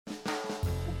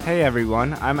Hey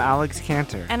everyone, I'm Alex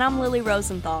Cantor. And I'm Lily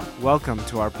Rosenthal. Welcome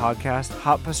to our podcast,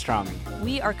 Hot Pastrami.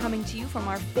 We are coming to you from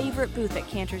our favorite booth at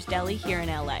Cantor's Deli here in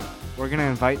LA. We're going to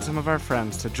invite some of our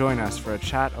friends to join us for a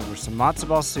chat over some matzo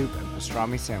ball soup and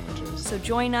pastrami sandwiches. So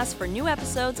join us for new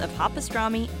episodes of Hot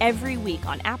Pastrami every week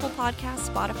on Apple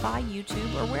Podcasts, Spotify,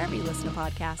 YouTube, or wherever you listen to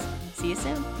podcasts. See you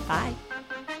soon. Bye.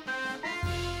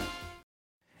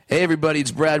 Hey everybody,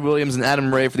 it's Brad Williams and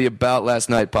Adam Ray for the About Last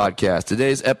Night podcast.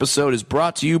 Today's episode is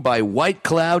brought to you by White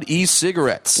Cloud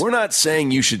e-cigarettes. We're not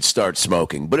saying you should start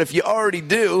smoking, but if you already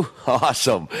do,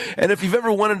 awesome. And if you've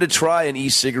ever wanted to try an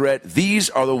e-cigarette, these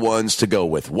are the ones to go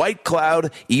with. White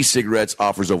Cloud e-cigarettes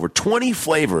offers over 20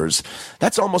 flavors.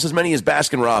 That's almost as many as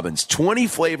Baskin-Robbins. 20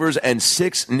 flavors and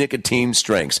 6 nicotine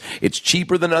strengths. It's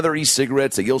cheaper than other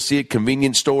e-cigarettes that you'll see at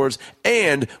convenience stores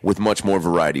and with much more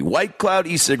variety. White Cloud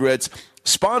e-cigarettes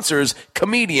sponsors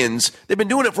comedians. They've been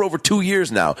doing it for over 2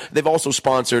 years now. They've also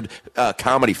sponsored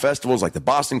comedy festivals like the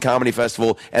Boston Comedy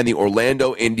Festival and the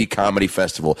Orlando Indie Comedy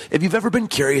Festival. If you've ever been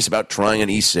curious about trying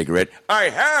an e-cigarette, I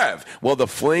have. Well, the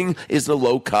Fling is the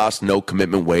low-cost,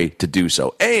 no-commitment way to do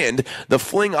so. And the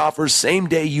Fling offers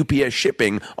same-day UPS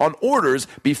shipping on orders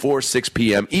before 6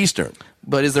 p.m. Eastern.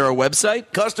 But is there a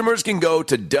website? Customers can go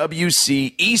to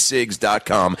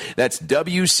WCEcigs.com. That's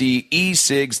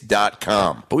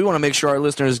WCEcigs.com. But we want to make sure our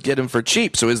listeners get them for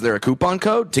cheap, so is there a coupon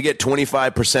code? To get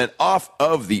 25% off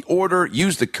of the order,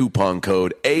 use the coupon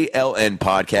code ALN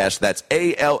Podcast. That's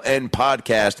ALN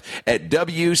Podcast at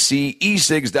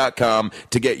WCEcigs.com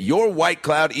to get your White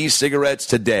Cloud e-cigarettes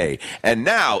today. And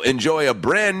now, enjoy a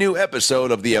brand new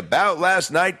episode of the About Last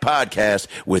Night podcast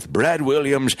with Brad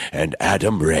Williams and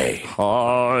Adam Ray.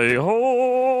 Hey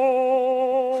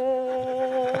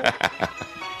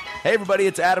everybody,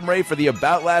 it's Adam Ray for the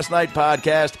About Last Night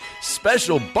podcast.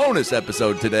 Special bonus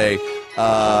episode today.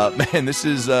 Man, this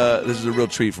is a real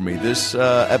treat for me. This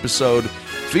episode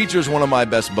features one of my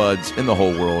best buds in the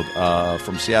whole world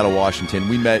from Seattle, Washington.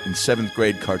 We met in 7th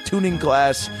grade cartooning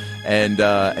class and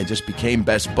just became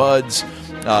best buds.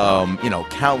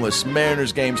 Countless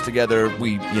Mariners games together.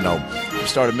 We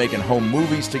started making home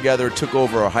movies together, took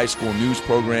over a high school news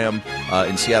program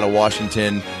in Seattle,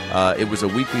 Washington. It was a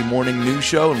weekly morning news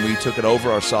show, and we took it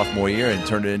over our sophomore year and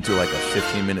turned it into like a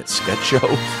 15-minute sketch show.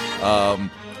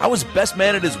 I was best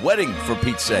man at his wedding, for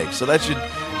Pete's sake, so that should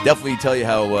definitely tell you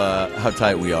how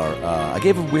tight we are. I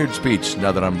gave a weird speech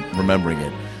now that I'm remembering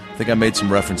it. I think I made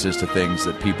some references to things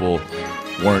that people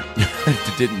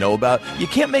didn't know about. You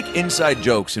can't make inside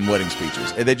jokes in wedding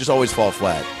speeches. They just always fall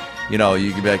flat. You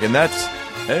can be like, and that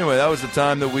was the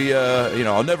time that we,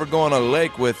 I'll never go on a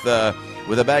lake with a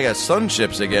bag of sun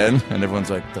chips again. And everyone's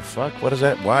like, the fuck? What is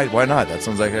that? Why not? That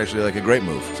sounds like actually like a great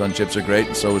move. Sun chips are great,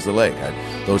 and so is the lake.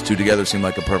 Those two together seem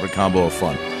like a perfect combo of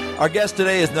fun. Our guest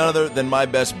today is none other than my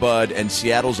best bud and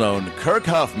Seattle's own Kirk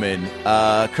Huffman.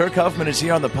 Kirk Huffman is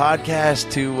here on the podcast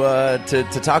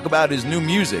to talk about his new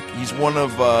music. He's one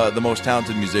of the most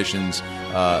talented musicians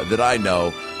that I know,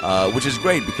 which is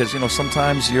great because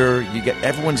sometimes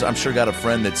everyone's I'm sure got a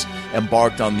friend that's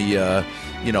embarked on the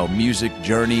music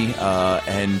journey,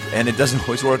 and it doesn't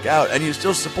always work out, and you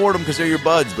still support them because they're your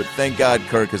buds. But thank God,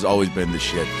 Kirk has always been the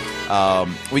shit.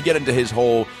 We get into his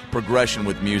whole progression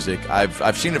with music.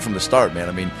 I've seen it from the start, man.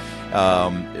 I mean,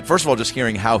 first of all, just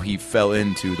hearing how he fell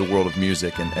into the world of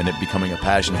music and it becoming a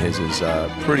passion of his is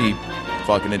pretty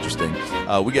fucking interesting.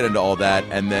 We get into all that,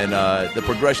 and then the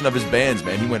progression of his bands,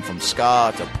 man. He went from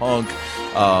ska to punk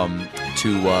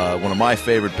to one of my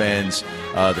favorite bands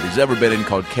that he's ever been in,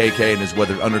 called KK and his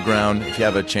Weathered Underground. If you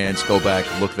have a chance, go back,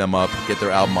 look them up, get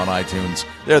their album on iTunes.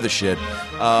 They're the shit.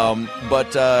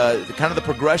 But kind of the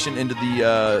progression into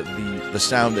the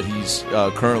sound that he's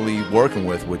currently working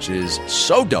with, which is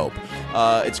so dope.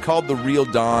 It's called The Real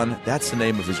Dawn. That's the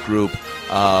name of his group.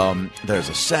 There's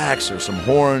a sax, there's some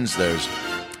horns, there's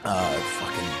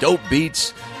fucking dope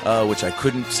beats, which I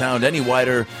couldn't sound any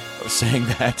wider saying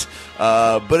that.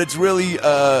 But it's really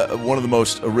one of the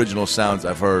most original sounds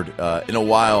I've heard in a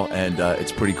while, and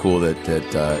it's pretty cool that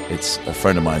it's a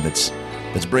friend of mine that's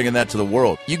bringing that to the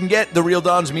world. You can get The Real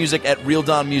Dawn's music at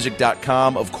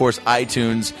realdawnmusic.com. Of course,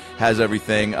 iTunes has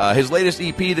everything. His latest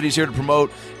EP that he's here to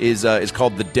promote is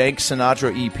called the Dank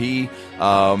Sinatra EP,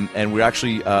 and we're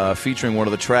actually featuring one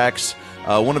of the tracks,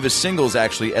 one of his singles,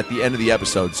 actually, at the end of the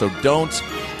episode. So don't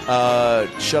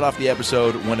shut off the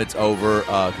episode when it's over,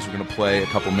 because we're going to play a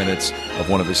couple minutes of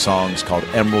one of his songs called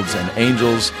Emeralds and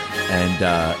Angels, and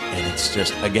it's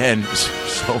just, again,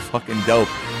 so fucking dope.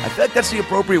 I feel like that's the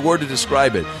appropriate word to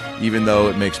describe it, even though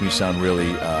it makes me sound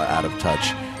really out of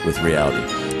touch with reality.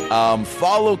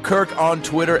 Follow Kirk on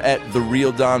Twitter at The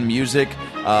Real Dawn Music.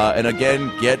 And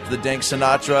again, get the Dank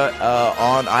Sinatra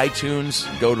on iTunes.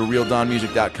 Go to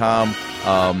RealDonMusic.com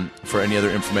for any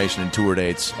other information and tour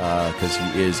dates, because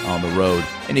he is on the road.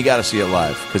 And you got to see it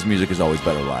live, because music is always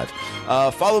better live.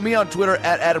 Follow me on Twitter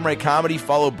at Adam Ray Comedy.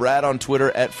 Follow Brad on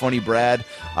Twitter at Funny Brad.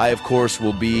 I, of course,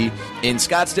 will be in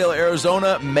Scottsdale,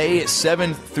 Arizona, May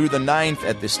 7th through the 9th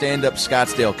at the Stand Up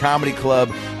Scottsdale Comedy Club.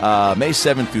 May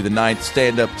 7th through the 9th,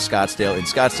 Stand Up Scottsdale in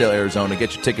Scottsdale, Arizona.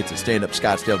 Get your tickets at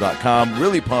standupscottsdale.com.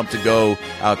 Really pumped to go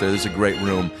out there. This is a great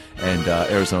room. And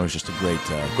Arizona is just a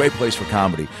great place for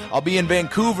comedy. I'll be in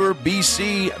Vancouver,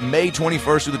 BC, May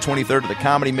 21st through the 23rd at the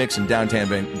Comedy Mix in downtown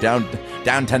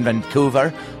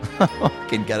Vancouver.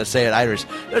 Fucking gotta say it Irish.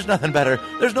 There's no better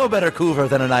Coover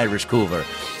than an Irish Coover.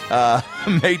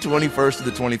 May 21st to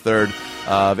the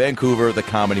 23rd, Vancouver, the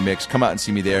Comedy Mix. Come out and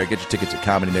see me there. Get your tickets at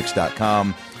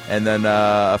comedymix.com. And then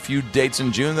a few dates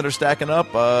in June that are stacking up.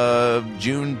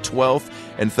 June 12th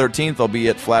and 13th, I'll be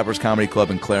at Flappers Comedy Club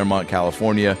in Claremont,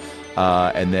 California.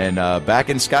 And then back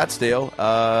in Scottsdale,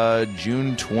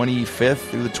 June 25th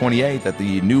through the 28th at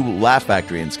the new Laugh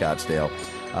Factory in Scottsdale.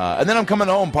 And then I'm coming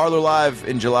home, Parlor Live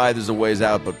in July. There's a ways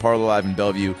out, but Parlor Live in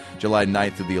Bellevue, July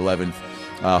 9th through the 11th.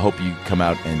 Hope you come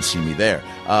out and see me there.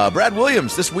 Brad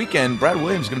Williams, this weekend, Brad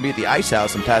Williams is going to be at the Ice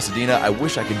House in Pasadena. I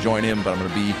wish I could join him, but I'm going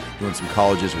to be doing some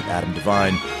colleges with Adam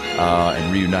Devine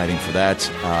and reuniting for that.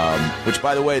 Which,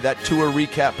 by the way, that tour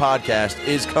recap podcast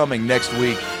is coming next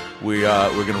week. We're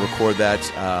going to record that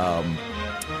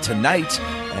tonight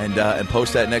and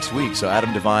post that next week. So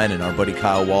Adam Devine and our buddy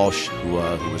Kyle Walsh, who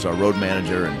was our road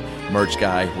manager and merch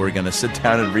guy, we're going to sit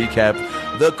down and recap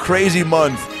the crazy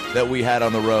month that we had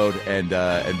on the road and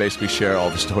basically share all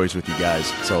the stories with you guys.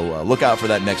 So look out for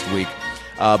that next week.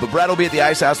 But Brad will be at the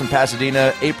Ice House in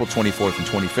Pasadena, April 24th and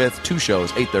 25th. 2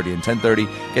 shows, 8:30 and 10:30.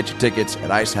 Get your tickets at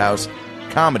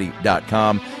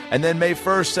IceHouseComedy.com. And then May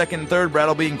 1st, 2nd, and 3rd, Brad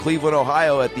will be in Cleveland,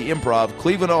 Ohio at the Improv.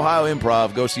 Cleveland, Ohio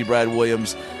Improv. Go see Brad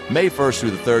Williams May 1st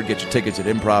through the 3rd. Get your tickets at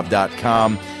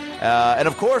improv.com. And,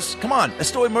 of course, come on,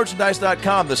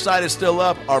 EstoyMerchandise.com. The site is still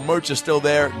up. Our merch is still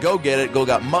there. Go get it. Go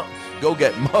get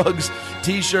mugs,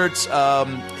 T-shirts.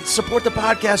 Support the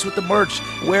podcast with the merch.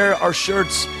 Wear our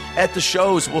shirts at the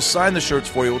shows. We'll sign the shirts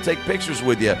for you. We'll take pictures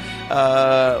with you.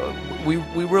 We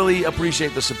really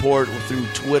appreciate the support through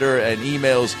Twitter and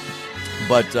emails.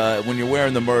 But when you're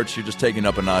wearing the merch, you're just taking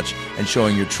up a notch and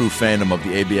showing your true fandom of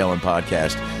the ABLN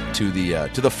podcast to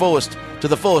the fullest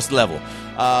level.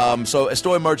 So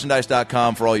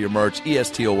EstoyMerchandise.com for all your merch,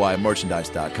 ESTOY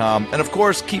merchandise.com. And, of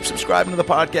course, keep subscribing to the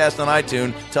podcast on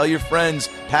iTunes. Tell your friends.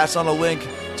 Pass on a link.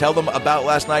 Tell them about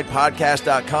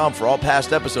LastNightPodcast.com for all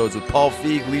past episodes with Paul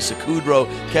Feig, Lisa Kudrow,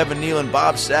 Kevin Nealon,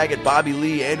 Bob Saget, Bobby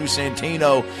Lee, Andrew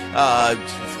Santino,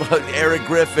 Eric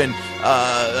Griffin,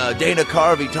 Dana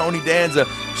Carvey, Tony Danza.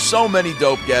 So many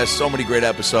dope guests, so many great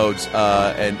episodes,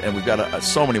 and we've got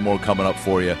so many more coming up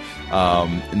for you.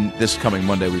 And this coming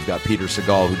Monday, we've got Peter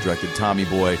Segal, who directed Tommy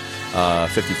Boy,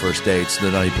 50 First Dates, The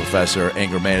Nutty Professor,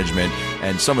 Anger Management,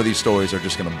 and some of these stories are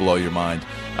just going to blow your mind.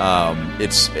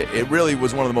 It really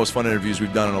was one of the most fun interviews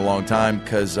we've done in a long time,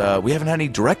 because we haven't had any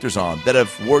directors on that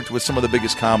have worked with some of the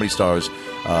biggest comedy stars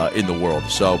in the world.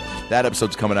 So that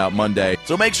episode's coming out Monday.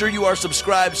 So make sure you are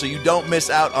subscribed so you don't miss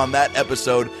out on that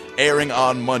episode airing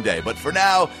on Monday. But for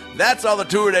now, that's all the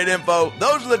tour date info.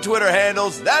 Those are the Twitter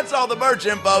handles. That's all the merch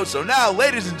info. So now,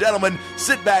 ladies and gentlemen,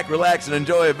 sit back, relax, and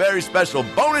enjoy a very special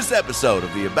bonus episode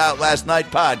of the About Last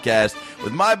Night podcast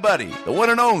with my buddy, the one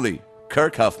and only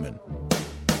Kirk Huffman.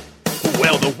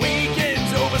 Well, the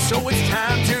weekend's over, so it's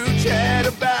time to chat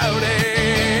about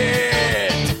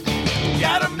it.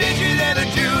 Got a midget and a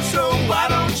Jew, so why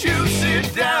don't you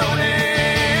sit down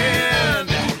and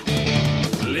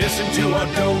listen to our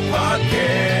dope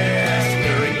podcast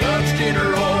during lunch,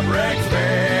 dinner, or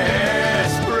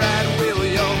breakfast. Brad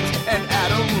Williams and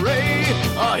Adam Ray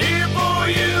are here for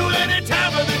you any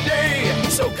time of the day.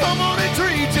 So come on and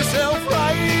treat yourself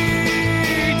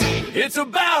right. It's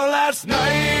About Last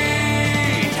Night.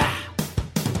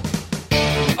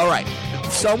 All right.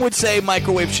 Some would say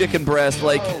microwave chicken breast,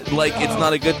 like it's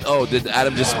not a good. Oh, did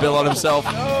Adam just spill on himself?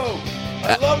 No,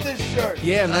 I love this shirt.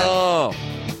 Yeah, man. Oh, Is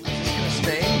this gonna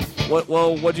stain? what?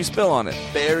 Well, what'd you spill on it?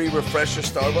 Berry Refresher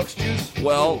Starbucks juice.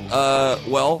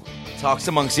 Well. Talks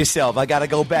amongst yourself. I gotta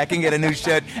go back and get a new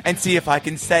shirt and see if I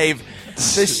can save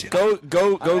this. Go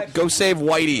save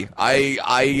Whitey.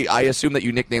 I assume that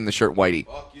you nicknamed the shirt Whitey.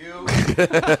 Fuck you.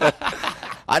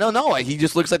 I don't know. He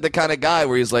just looks like the kind of guy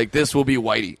where he's like, this will be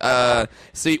Whitey.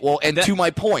 To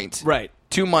my point, Right.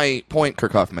 To my point,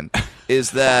 Kirk Huffman, is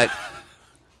that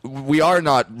we are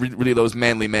not really those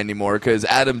manly men anymore because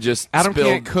Adam Adam spilled.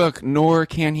 can't cook, nor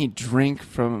can he drink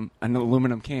from an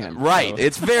aluminum can. Right, So-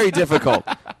 it's very difficult.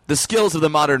 The skills of the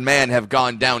modern man have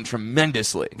gone down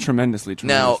tremendously. tremendously.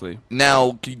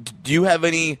 Now, do you have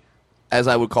any, as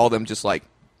I would call them, just like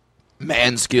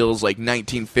man skills, like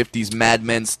 1950s Mad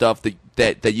Men stuff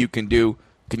that you can do?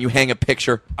 Can you hang a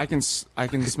picture? I can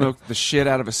smoke the shit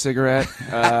out of a cigarette.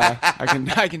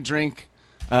 I can drink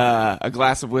a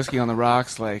glass of whiskey on the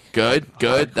rocks. Like Good.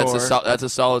 That's hardcore. a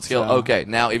solid skill. So- Okay,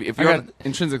 now if you're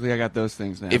intrinsically, I got those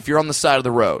things now. if you're on the side of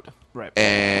the road, Right.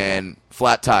 and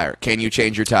flat tire, can you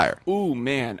change your tire? Ooh,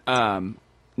 man.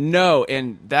 No,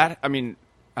 and that, I mean,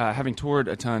 having toured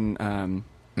a ton,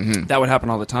 that would happen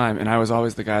all the time, and I was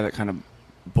always the guy that kind of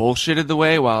bullshitted the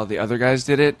way while the other guys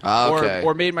did it. Okay.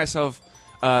 Or made myself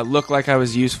look like I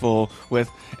was useful with.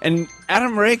 And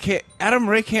Adam Ray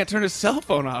can't turn his cell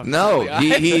phone off. No,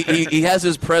 really. he has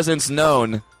his presence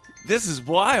known. This is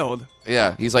wild.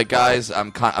 Yeah, he's like, guys,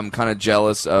 I'm kind of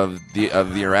jealous of the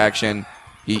interaction.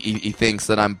 He thinks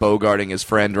that I'm bogarting his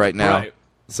friend right now. Right.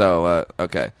 So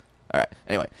okay, all right.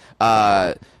 Anyway,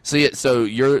 so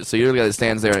you're the guy that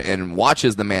stands there and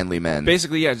watches the manly men.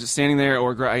 Basically, yeah, just standing there,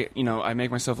 or I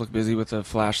make myself look busy with a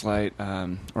flashlight,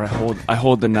 or I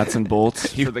hold the nuts and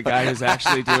bolts for the guy who's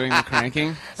actually doing the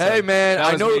cranking. So Hey man, that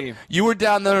I was know me. you were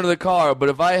down there under the car, but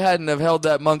if I hadn't have held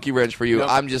that monkey wrench for you, Nope.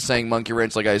 I'm just saying monkey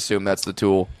wrench like I assume that's the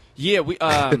tool. Yeah,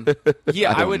 I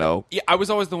don't would know. Yeah, I was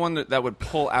always the one that would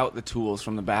pull out the tools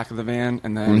from the back of the van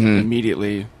and then Mm-hmm.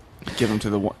 immediately give them to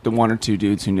the one or two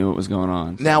dudes who knew what was going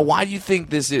on. Now, why do you think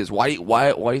this is? Why do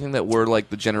you think that we're like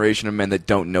the generation of men that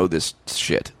don't know this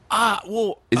shit?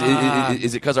 Well, Is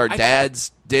it because our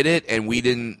dads did it and we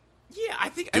didn't? yeah, I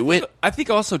think it? I think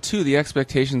also too the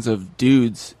expectations of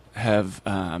dudes have,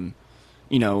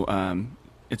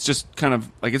 it's just kind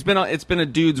of like it's been a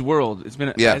dude's world. It's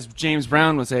been Yeah. as James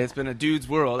Brown would say, it's been a dude's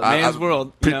world, a man's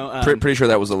world. Pretty sure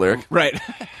that was the lyric. Right.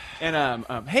 And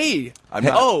hey, I'm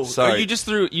not- sorry.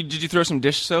 Did you throw some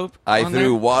dish soap? I on threw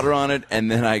there? water on it, and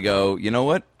then I go, you know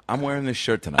what? I'm wearing this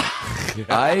shirt tonight.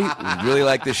 I really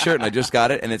like this shirt, and I just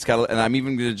got it, and it's got. And I'm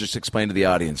even going to just explain to the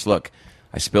audience. Look,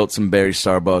 I spilled some Berry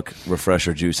Starbuck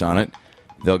refresher juice on it.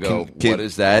 They'll go, what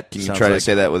is that? Can you Sounds try to like-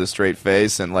 say that with a straight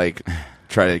face and like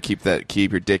try to keep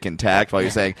your dick intact while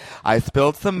you're saying I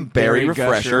spilled some berry Berry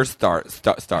refresher Gusher.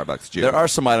 Starbucks juice. There are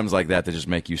some items like that just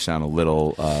make you sound a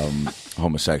little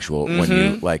homosexual when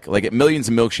you like at Millions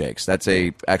of Milkshakes. That's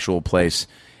a actual place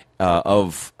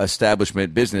of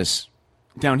establishment business.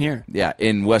 down here. Yeah,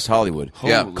 in West Hollywood.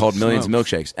 Holy called Millions of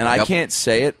smokes. Milkshakes, and I Yep. can't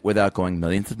say it without going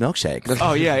Millions of Milkshakes.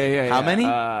 Oh yeah. How many?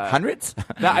 Hundreds?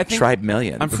 I think, Tried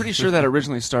millions. I'm pretty sure that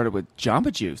originally started with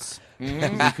Jamba Juice. You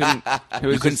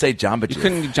couldn't say Jamba Juice. You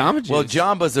couldn't do Jamba Juice. Well,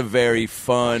 Jamba's a very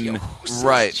fun,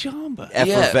 right. Jamba.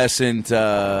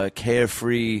 effervescent,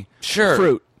 carefree,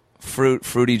 Sure.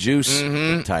 fruity juice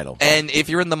title. And if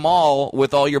you're in the mall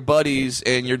with all your buddies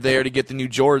and you're there to get the new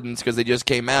Jordans because they just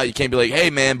came out, you can't be like, "Hey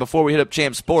man, before we hit up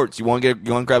Champ Sports, you want to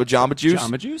grab a Jamba Juice?"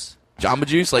 Jamba Juice. Jamba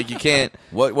Juice, like you can't.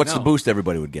 What's the No. boost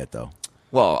everybody would get though?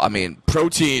 Well, I mean,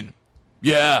 protein.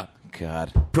 Yeah,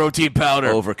 God, protein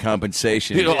powder.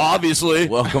 overcompensation. You know, obviously.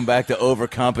 Welcome back to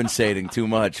overcompensating too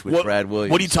much with Brad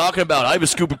Williams. What are you talking about? I have a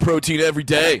scoop of protein every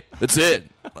day. That's it.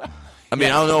 I mean,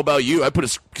 I don't know about you. I put a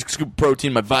scoop of protein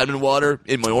in my vitamin water,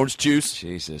 in my orange juice.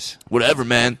 Jesus. Whatever,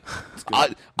 man.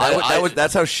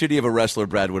 That's how shitty of a wrestler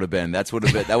Brad would have been. That would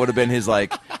have been his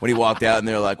like when he walked out and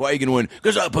they're like, "Why are you gonna win?"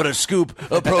 Because I put a scoop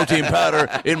of protein powder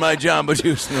in my Jamba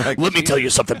Juice. And they're like, Let me tell you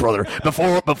something, brother.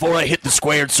 Before I hit the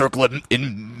squared circle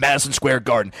in Madison Square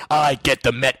Garden, I get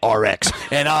the Met RX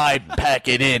and I pack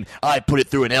it in. I put it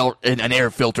through an air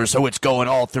filter so it's going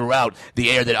all throughout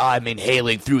the air that I'm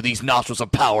inhaling through these nostrils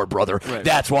of power, brother. Right.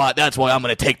 That's why I'm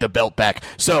going to take the belt back.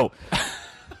 So,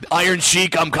 Iron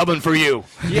Sheik, I'm coming for you.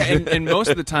 Yeah, and most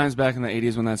of the times back in the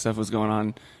 80s when that stuff was going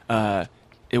on,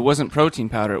 it wasn't protein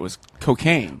powder, it was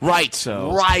cocaine. Right.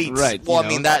 So, right. right, Well, you I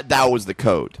mean know. that was the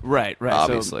code. Right.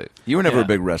 Obviously. "You were never Yeah. a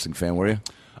big wrestling fan, were you?"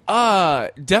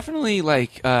 Definitely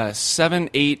like 7,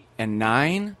 8, and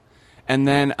 9. And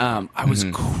then I was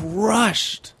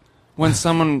crushed when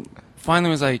someone finally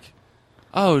was like,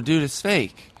 "Oh, dude, it's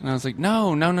fake." And I was like,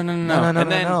 no. no, And then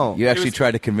no. You it actually was-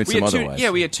 tried to convince we them had two- otherwise. Yeah,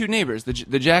 we had two neighbors,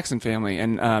 the Jackson family,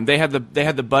 and they had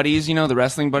the buddies, you know, the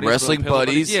wrestling buddies. Wrestling little pillow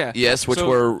buddies, Yeah. yes, which So-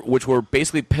 were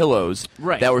basically pillows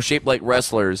Right. that were shaped like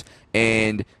wrestlers,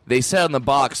 and they said on the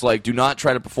box like, "Do not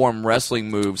try to perform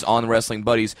wrestling moves on wrestling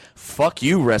buddies." Fuck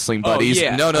you, wrestling buddies.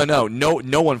 yeah.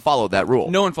 No one followed that rule.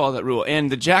 No one followed that rule.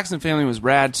 And the Jackson family was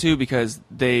rad too because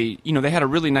they had a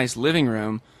really nice living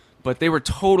room, But they were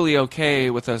totally okay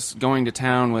with us going to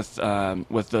town with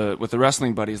the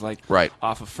wrestling buddies, like Right.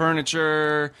 off of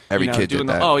furniture. Every kid did doing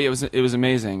that. Oh, yeah, it was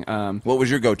amazing. What was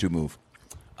your go-to move?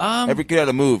 Every kid had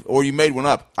a move, or you made one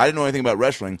up. I didn't know anything about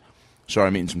wrestling. Sorry,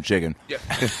 I'm eating some chicken. Yeah.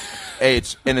 Hey,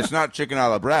 it's not chicken a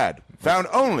la Brad. Found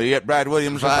only at Brad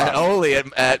Williams. Only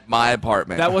at my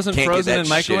apartment. That wasn't Can't get frozen that in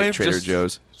shit microwave. at Trader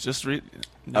Joe's. Just Was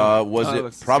Oh, it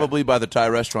that's probably by the Thai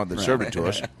restaurant that served it to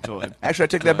us? Totally. Actually, I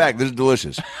take that back. This is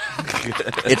delicious.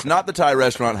 It's not the Thai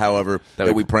restaurant, however,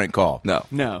 that we prank call. No.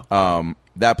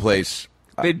 That place,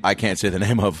 They- I can't say the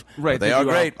name of. Right, But they they are do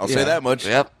great. all- I'll say yeah. that much.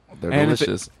 Yep. They're And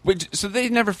delicious. so they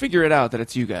never figure it out that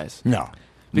it's you guys. No.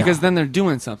 Because then they're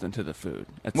doing something to the food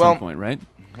at Well- some point, right?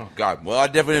 Oh, God. Well, I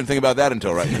definitely didn't think about that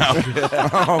until right now.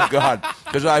 Oh, God.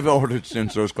 Because I've ordered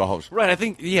since those calls. Right, I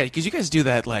think, because you guys do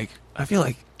that, like, I feel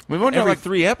like We've only done every like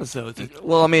 3 episodes.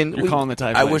 Well, I mean, You're calling the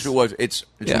Thai I place. wish it was. It's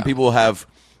Yeah. when people have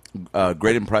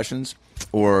great impressions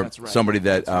or That's right. somebody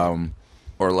that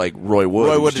or like Roy Wood.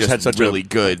 Roy Wood who's just had such a- really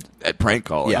good at prank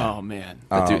calling. Yeah. Oh, man.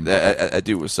 That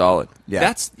dude was solid. yeah.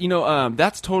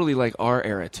 That's totally like our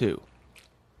era, too.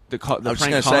 The I was just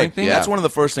prank gonna calling say thing. that's one of the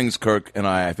first things Kirk and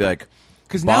I feel like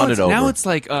Because bonded over. now it's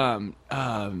like now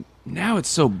it's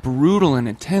so brutal and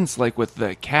intense, like with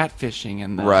the catfishing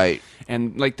and the Right.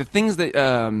 and like the things that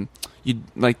you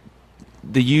like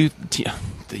the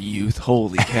youth.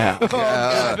 Holy cow! By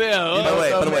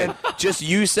the way, just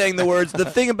you saying the words. The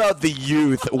thing about the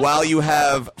youth, while you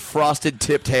have frosted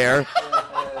tipped hair.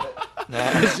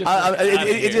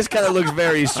 It just kind of looks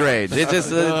very strange. It just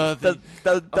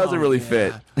doesn't really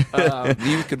fit.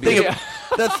 you could be.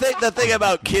 The thing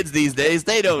about kids these days,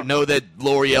 they don't know that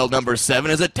L'Oreal number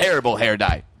 7 is a terrible hair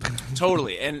dye.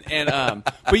 Totally, and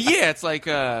but yeah, it's like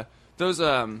those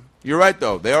You're right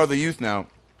though. They are the youth now,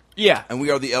 yeah. and we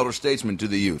are the elder statesmen to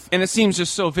the youth. And it seems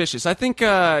just so vicious. I think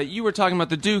you were talking about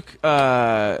the Duke,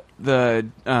 the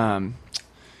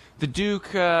Duke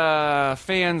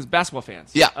fans, basketball fans.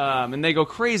 Yeah. And they go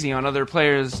crazy on other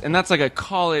players, and that's like a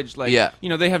college, like, Yeah.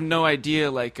 they have no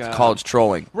idea, like College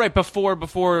trolling. right before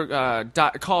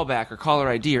callback or caller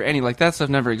ID or any like that stuff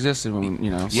never existed when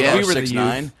Yeah. when we were the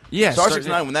 6ix9ine. youth. Yeah, Star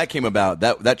 6ix9ine when that came about,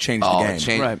 that changed the game. it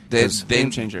changed. Right. Then,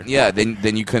 Game changer. Yeah,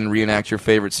 then you couldn't reenact your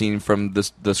favorite scene from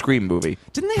the Scream movie.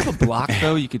 Didn't they have a block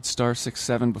though? You could star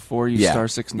 6'7" before you star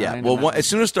 6'9". Yeah. and Well, that- as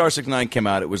soon as Star 6ix9ine came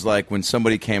out, it was like when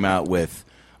somebody came out with.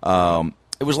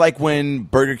 It was like when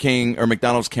Burger King or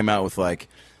McDonald's came out with like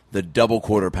the double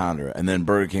quarter pounder, and then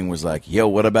Burger King was like, "Yo,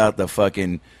 what about the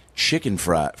fucking chicken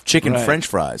Right. French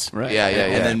fries?" Right. Yeah, yeah, yeah.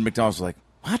 And then McDonald's was like,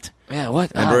 "What?" Yeah,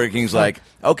 what? And Burger King's like,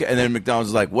 "Okay." And then McDonald's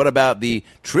is like, "What about the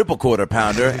triple quarter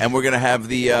pounder?" And we're gonna have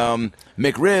the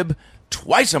McRib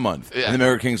twice a month. Yeah. And then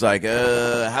Burger King's like,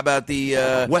 "How about the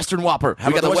Western Whopper. How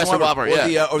We got about the Western Whopper.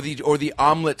 Yeah. or the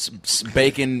omelet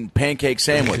bacon pancake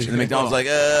sandwich?" And the McDonald's like,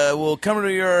 "We'll come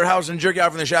to your house and jerk you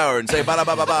out from the shower and say ba ba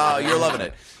ba ba ba. You're loving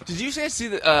it." Did you guys see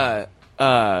that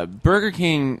Burger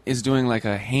King is doing like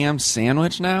a ham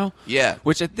sandwich now? Yeah.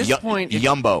 Which at this point,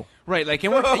 Yumbo. right? Like,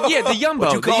 and yeah, the Yumbo.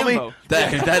 What you call the me?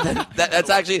 Yumbo. That's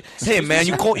actually. Hey man,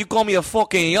 you call me a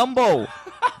fucking Yumbo.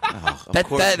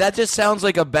 That just sounds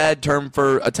like a bad term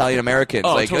for Italian Americans.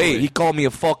 Oh, like, totally. hey, he called me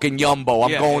a fucking Yumbo.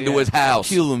 I'm Yeah, going to yeah. his house.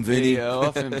 Kill him, Vinny. Yeah,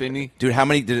 often, Vinny. Dude,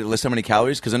 did it list how many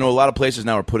calories? Because I know a lot of places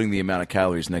now are putting the amount of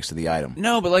calories next to the item.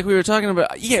 No, but like we were talking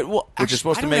about, yeah. Well, Which actually, is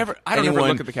supposed I to don't make ever, I don't ever anyone-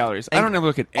 look at the calories. I And don't ever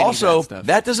look at any also, of that stuff.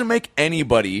 that doesn't make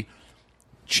anybody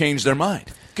change their mind.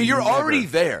 Because you're already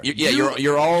there.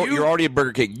 You're already at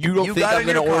Burger King. You don't you think got I'm in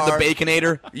going to your order car. the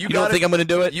Baconator? You got don't it- think I'm going to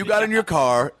do it? You got in your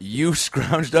car. You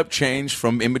scrounged up change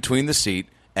from in between the seat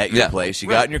at your Yeah. place. You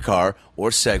got in your car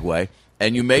or Segway,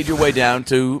 and you made your way down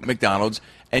to McDonald's,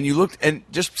 and you looked and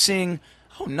just seeing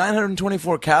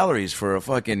 924 calories for a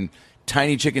fucking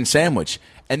tiny chicken sandwich.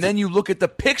 And then you look at the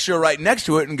picture right next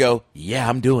to it and go, "Yeah,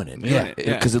 I'm doing it." Yeah.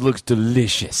 Because it looks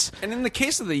delicious. And in the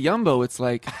case of the Yumbo, it's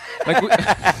like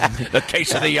The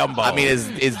case of the Yumbo. I mean, is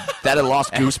that a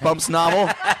Lost Goosebumps novel?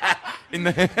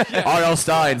 R.L.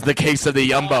 Stein's The Case of the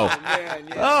Yumbo.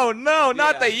 Oh, no,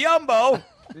 not the Yumbo.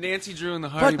 Nancy Drew and the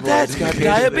Hardy But Boys. that's in got the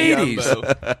case of the diabetes.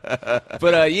 Yumbo.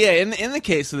 But yeah, in the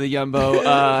case of the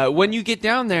Yumbo, when you get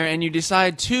down there and you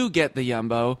decide to get the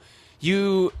Yumbo,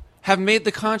 you have made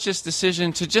the conscious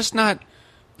decision to just not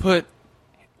put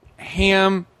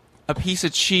ham, a piece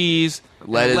of cheese, and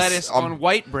Lettuce lettuce on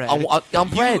white bread. on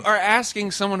bread. You are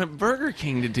asking someone at Burger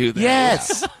King to do that.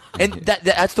 Yes. And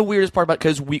that's the weirdest part about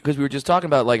because we were just talking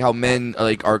about like how men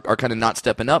like are kind of not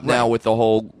stepping up now with the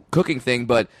whole cooking thing,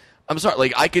 but I'm sorry.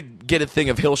 Like, I could get a thing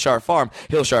of Hillshire Farm.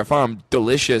 Hillshire Farm,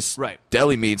 delicious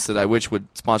deli meats that I wish would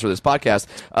sponsor this podcast.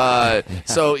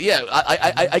 So, yeah,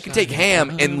 I could take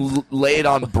ham and lay it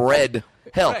on bread.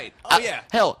 Hell,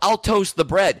 hell, I'll toast the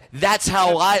bread. That's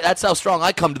how strong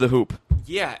I come to the hoop.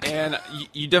 Yeah, and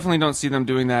you definitely don't see them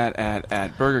doing that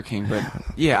at Burger King, but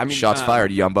yeah, I mean, shots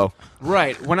fired, Yumbo.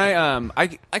 Right. When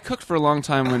I cooked for a long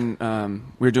time when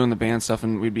we were doing the band stuff,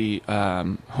 and we'd be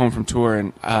home from tour,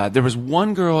 and there was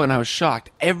one girl, and I was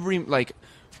shocked. Every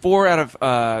 4 out of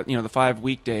the 5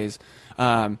 weekdays,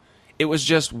 it was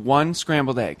just one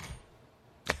scrambled egg.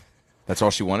 That's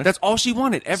all she wanted? That's all she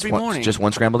wanted every morning. Just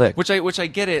one scrambled egg. Which I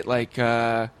get it. Like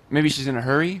maybe she's in a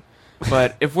hurry,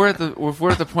 but if we're at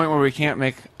the point where we can't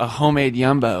make a homemade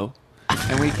Yumbo,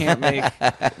 and we can't make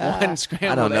one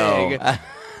scrambled egg.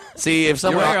 See, if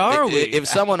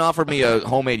someone offered me a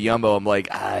homemade Yumbo, I'm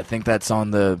like, I think that's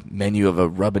on the menu of a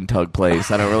rub and tug place.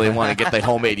 I don't really want to get the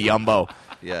homemade Yumbo.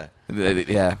 Yeah,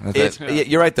 yeah.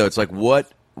 You're right though. It's like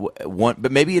what one,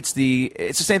 but maybe it's the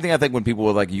same thing. I think when people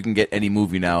are like, you can get any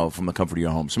movie now from the comfort of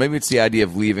your home. So maybe it's the idea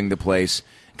of leaving the place,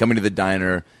 coming to the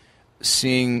diner,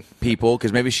 seeing people,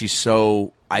 because maybe she's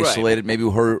so isolated. Maybe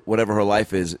whatever her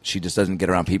life is, she just doesn't get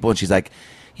around people, and she's like,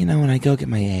 you know, when I go get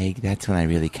my egg, that's when I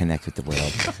really connect with the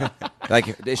world.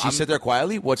 Like, does she sit there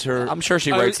quietly? What's her? I'm sure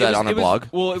she writes that on her blog.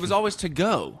 Well, it was always to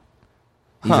go.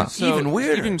 Even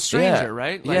weirder, even stranger,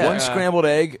 right? Like, one scrambled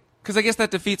egg. Because I guess that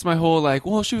defeats my whole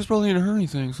she was probably in a hurry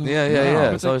thing. So.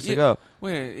 Yeah. It's always to go.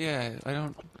 Wait, I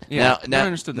don't. Yeah, I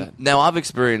understood that. Now I've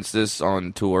experienced this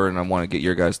on tour, and I want to get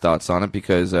your guys' thoughts on it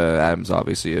because Adam's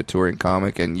obviously a touring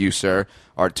comic, and you, sir,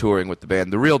 are touring with the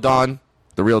band The Real Dawn.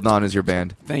 The Real Dawn is your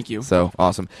band. Thank you. So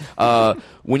awesome.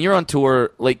 When you're on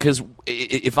tour, because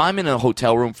if I'm in a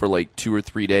hotel room for 2 or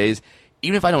 3 days,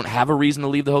 even if I don't have a reason to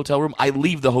leave the hotel room, I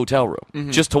leave the hotel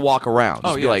room just to walk around.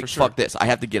 Just be like, fuck this. I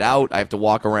have to get out. I have to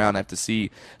walk around. I have to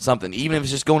see something. Even if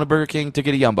it's just going to Burger King to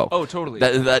get a Yumbo. Oh, totally.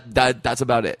 That's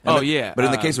about it. Oh, yeah. But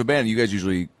in the case of a band, you guys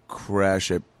usually crash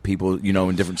at people,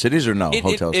 in different cities, or no?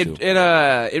 Hotels too?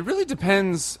 It really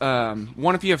depends.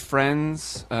 One, if you have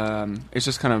friends, it's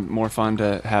just kind of more fun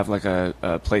to have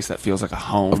a place that feels like a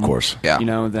home. Of course. Yeah.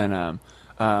 Than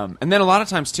and then a lot of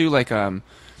times too,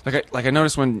 I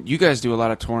noticed when you guys do a lot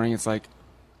of touring, it's like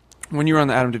when you were on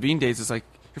the Adam Devine days, it's like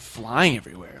you're flying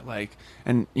everywhere.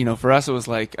 And for us, it was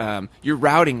like your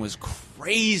routing was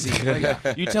crazy.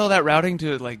 You tell that routing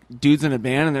to dudes in a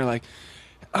band, and they're like,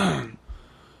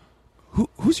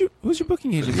 who's your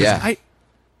booking agent? Yeah.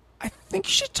 I think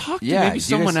you should talk to maybe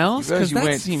someone else, because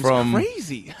that seems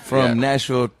crazy. From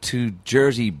Nashville to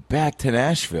Jersey, back to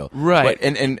Nashville, right?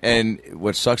 And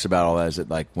what sucks about all that is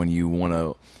that when you want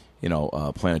to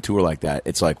plan a tour like that,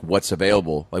 it's what's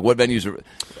available, what venues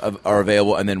are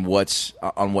available, and then what's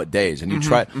on what days, and you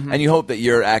try, and you hope that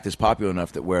your act is popular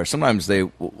enough that where sometimes they,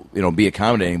 be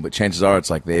accommodating, but chances are it's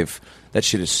that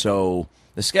shit is so.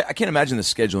 I can't imagine the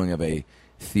scheduling of a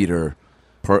theater,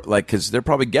 because they're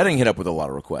probably getting hit up with a lot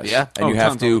of requests. Yeah, and you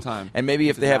have to, time. and maybe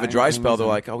if they have a dry spell, they're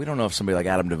like, we don't know if somebody like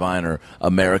Adam Devine or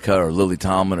America or Lily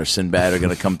Tomlin or Sinbad are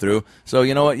going to come through. So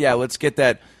you know what? Yeah, let's get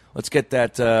that.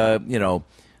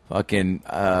 Fucking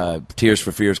Tears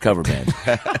for Fears cover band,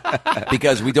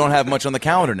 because we don't have much on the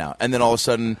calendar now. And then all of a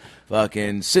sudden,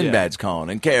 fucking Sinbad's calling,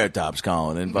 and Carrot Top's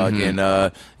calling, and fucking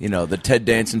the Ted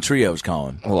Danson Trio's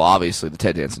calling. Well, obviously the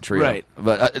Ted Danson Trio, right?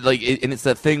 But and it's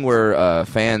that thing where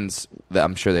fans, that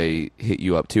I'm sure they hit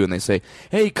you up too, and they say,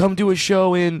 "Hey, come do a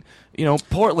show in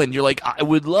Portland." You're like, "I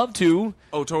would love to."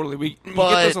 Oh, totally. We get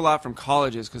those a lot from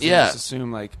colleges, because they just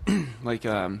assume well,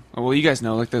 you guys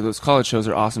know, those college shows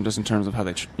are awesome just in terms of how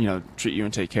they treat you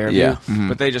and take care of you.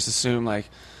 But they just assume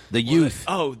the youth.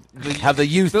 Have the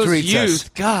youth those treats youth, us.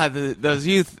 God, those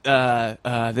youth.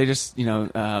 They just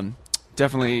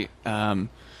definitely.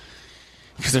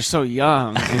 Because they're so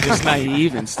young and just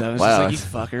naive and stuff. It's just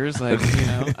you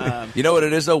fuckers. You know what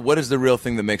it is, though? What is the real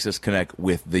thing that makes us connect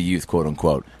with the youth, quote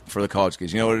unquote, for the college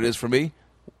kids? You know what it is for me?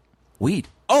 Weed.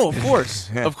 Oh, of course.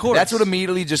 Of course. That's what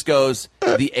immediately just goes,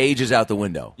 the age is out the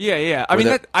window. Yeah. I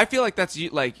mean, I feel like that's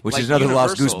which is another universal.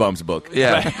 Lost Goosebumps book.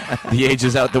 Yeah. The age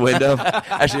is out the window.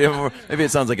 Actually, maybe it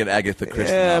sounds like an Agatha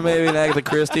Christie. Yeah, novel. maybe an Agatha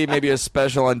Christie, maybe a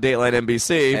special on Dateline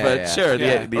NBC, but sure.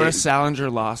 Or a Salinger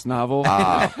Lost novel.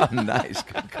 Nice.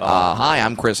 Good call. Hi,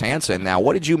 I'm Chris Hansen. Now,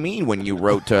 what did you mean when you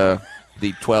wrote to...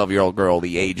 the 12-year-old girl,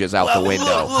 the age is out the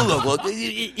window. Look,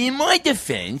 in my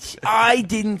defense, I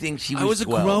didn't think she was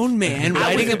 12. man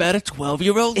writing about a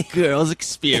 12-year-old girl's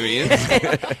experience.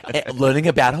 Learning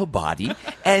about her body.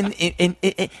 And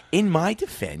in my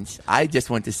defense, I just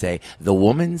want to say the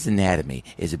woman's anatomy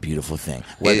is a beautiful thing.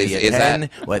 Whether you're 10,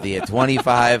 whether you're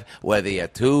 25, whether you're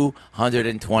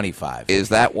 225. Is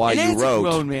that why you wrote?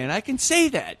 Grown man, I can say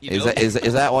that.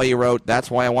 Is that why you wrote?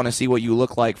 That's why I want to see what you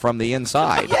look like from the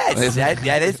inside. Yes,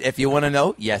 that is. If you want to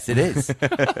know, yes, it is.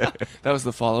 That was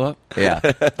the follow-up. Yeah,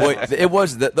 boy, it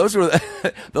was. Those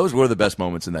were the best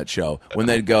moments in that show when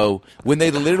they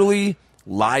literally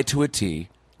lie to a T,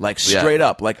 like straight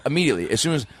up, like immediately as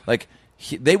soon as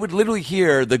they would literally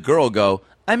hear the girl go,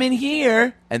 "I'm in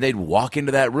here," and they'd walk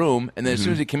into that room, and then as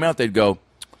soon as he came out, they'd go,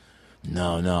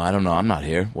 No, I don't know. I'm not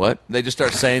here. What? They just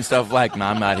start saying stuff like, no,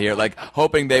 I'm not here. Like,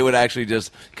 hoping they would actually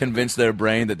just convince their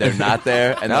brain that they're not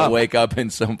there, and they'll wake up in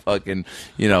some fucking,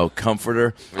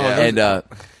 comforter. Yeah.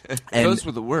 And those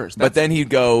were the worst. But then he'd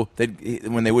go,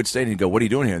 when they would stay, he'd go, what are you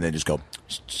doing here? And they'd just go,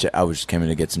 I was came in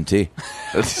to get some tea.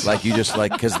 Like, you just,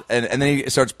 like, because, and then he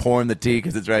starts pouring the tea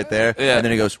because it's right there. Yeah. And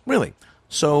then he goes, really?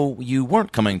 So you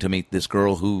weren't coming to meet this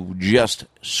girl who just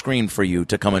screamed for you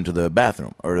to come into the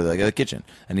bathroom or the kitchen?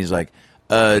 And he's like,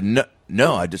 who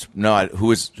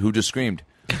just screamed?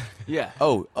 Yeah.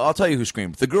 Oh, I'll tell you who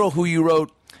screamed. The girl who you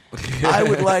wrote, I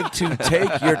would like to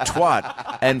take your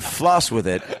twat and floss with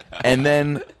it and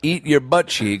then eat your butt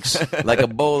cheeks like a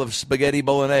bowl of spaghetti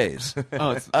bolognese.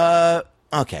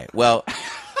 Okay, well,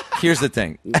 here's the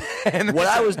thing. What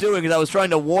I was doing is I was trying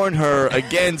to warn her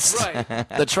against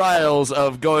the trials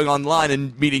of going online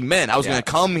and meeting men. I was going to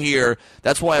come here.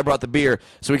 That's why I brought the beer,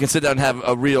 so we can sit down and have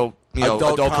a real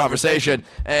adult conversation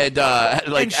and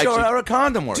show her how a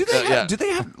condom works. Do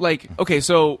they have okay,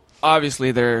 so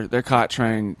obviously they're caught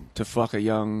trying to fuck a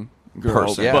young girl,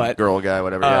 person, but girl, guy,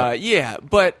 whatever.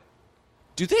 But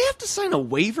do they have to sign a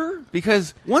waiver?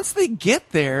 Because once they get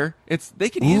there, they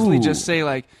can easily just say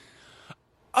like,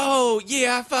 "Oh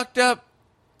yeah, I fucked up.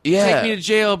 Take me to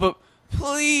jail, but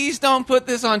please don't put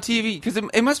this on TV." Because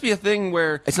it must be a thing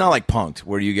where it's not like Punk'd,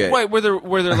 where you get where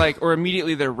they're like, or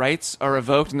immediately their rights are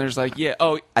revoked, and there's like,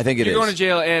 I think you're going to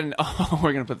jail, and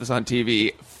we're going to put this on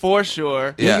TV for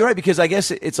sure. Yeah, you're right, because I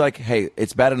guess it's like, hey,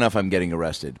 it's bad enough I'm getting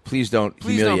arrested. Please don't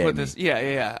put this.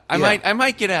 Yeah. I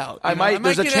might get out.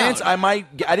 There's a chance I might.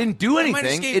 I didn't do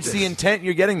anything. It's the intent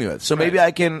you're getting me with. So maybe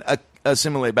I can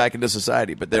assimilate back into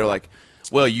society. But they're like,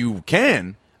 well, you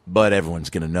can. But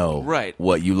everyone's going to know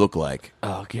what you look like.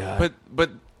 Oh, God. But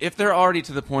if they're already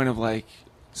to the point of, like,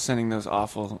 sending those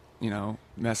awful,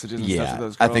 messages and stuff to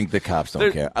those girls. I think the cops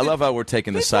don't care. I love how we're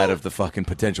taking the side of the fucking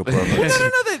potential perverts. No,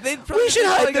 we should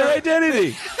hide their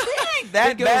identity.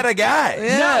 That bad a guy.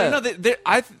 Yeah.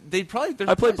 They'd probably...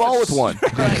 I played ball with one.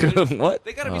 What?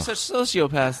 They got to be such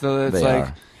sociopaths, though, that it's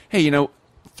like, hey,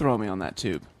 throw me on that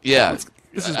tube. Yeah.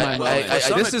 This is my moment.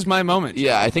 This is my moment.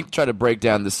 Yeah, I think try to break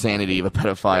down the sanity of a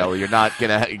pedophile. You're not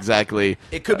gonna exactly.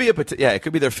 It could be it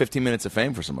could be their 15 minutes of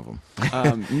fame for some of them.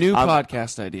 New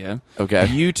podcast idea. Okay.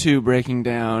 YouTube breaking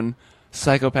down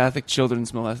psychopathic children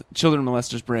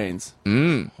molesters' brains.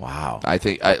 Wow. I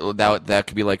think that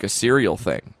could be like a serial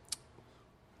thing.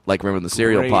 Like remember when the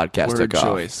serial podcast took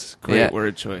off. Great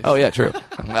word choice. Oh yeah, true.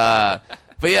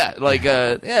 But yeah,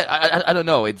 I don't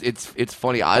know. It's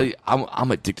funny.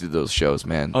 I'm addicted to those shows,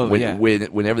 man. Oh,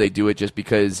 Whenever they do it, just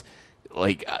because,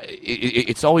 like,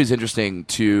 it's always interesting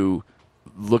to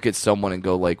look at someone and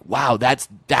go like, wow, that's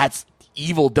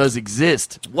evil does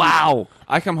exist. Wow.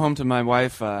 I come home to my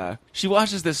wife. She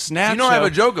watches this Snap. I have a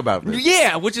joke about this.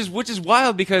 Yeah, which is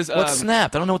wild because what's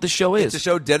Snapped? I don't know what the show is. It's a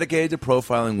show dedicated to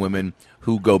profiling women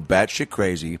who go batshit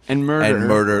crazy and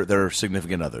murder their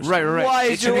significant others. Right. Why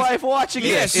is your wife watching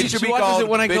it? It should be called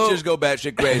Bitches Go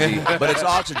Batshit Crazy, but it's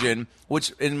Oxygen,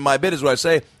 which in my bit is what I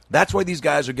say. That's why these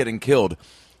guys are getting killed.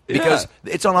 Because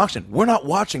it's on auction. We're not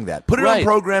watching that. Put it on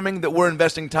programming that we're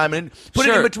investing time in. Put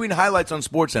it in between highlights on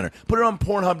SportsCenter. Put it on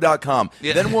Pornhub.com.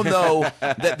 Yeah. Then we'll know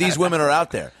that these women are out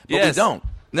there. But we don't.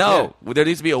 No. Yeah. There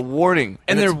needs to be a warning.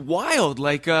 And they're wild.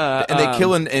 Like, and they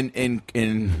kill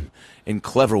in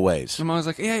clever ways. I'm always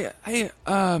like, hey,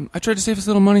 I tried to save us a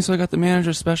little money, so I got the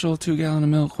manager's special 2 gallon of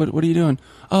milk. What are you doing?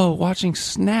 Oh, watching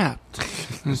Snapped.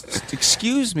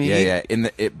 Excuse me.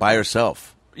 Yeah. By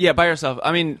herself. Yeah, by herself.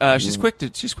 I mean, she's quick to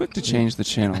change the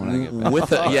channel when I get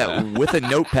back. with a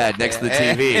notepad next to the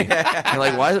TV. You're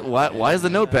like, why is the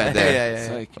notepad there? It's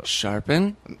like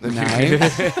sharpen, knife.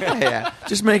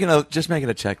 Just making a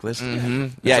checklist. Mm-hmm.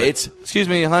 Yeah, excuse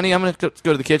me, honey, I'm gonna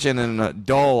go to the kitchen and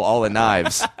dull all the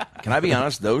knives. Can I be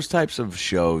honest? Those types of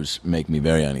shows make me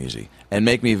very uneasy and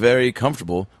make me very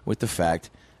comfortable with the fact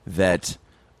that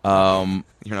You're not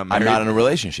I'm married? not in a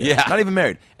relationship. Yeah. Not even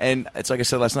married. And it's like I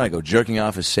said last night, I go, jerking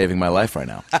off is saving my life right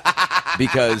now.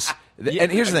 Because,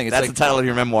 and here's the thing. It's That's like, the title of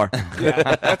your memoir.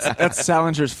 That's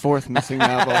Salinger's fourth missing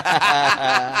novel.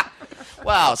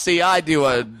 Wow, see, I do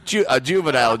a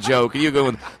juvenile joke, and you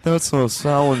go, that's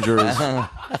Salinger's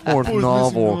fourth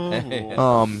novel.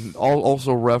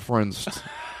 Also referenced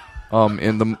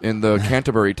in the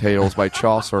Canterbury Tales by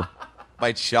Chaucer.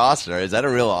 by Chaucer. Is that a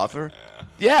real author?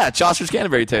 Yeah, Chaucer's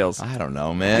Canterbury Tales. I don't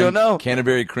know, man. You don't know?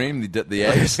 Canterbury cream, the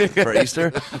eggs for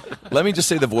Easter. Let me just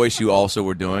say the voice you also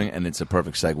were doing, and it's a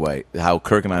perfect segue. How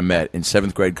Kirk and I met in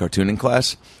 7th grade cartooning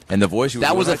class, and the voice you were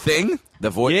That was doing, a thing? The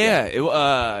voice, Yeah,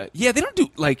 they don't do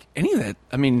like any of that.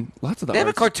 I mean, lots of the They have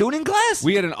a arts. cartooning class?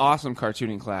 We had an awesome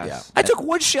cartooning class. Yeah. I took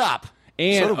wood shop.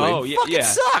 And So did we. Fucking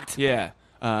sucked. Yeah.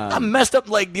 I messed up.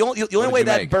 Like the only did way you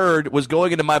that make? bird was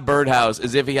going into my birdhouse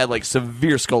is if he had like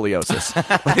severe scoliosis.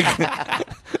 Like,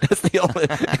 that's the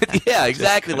only. Yeah,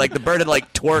 exactly. Like the bird had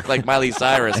like twerk like Miley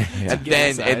Cyrus, and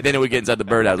then it would get inside the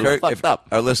birdhouse. It was Kirk, fucked if up.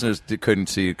 our listeners couldn't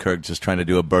see Kirk just trying to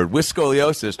do a bird with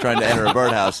scoliosis, trying to enter a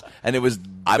birdhouse, and it was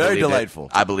I very believed it. delightful.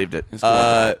 I believed it.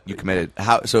 You committed.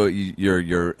 How? So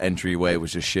your entryway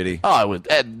was just shitty. Oh, I would.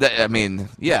 I mean,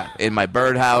 yeah, in my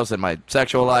birdhouse and my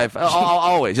sexual life,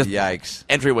 always just Yikes!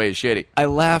 entryway is shitty. I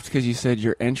laughed because you said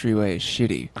your entryway is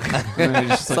shitty. And I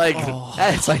just It's like,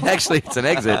 it's like actually it's an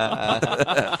exit.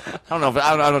 I don't know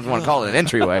if you want to call it an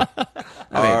entryway.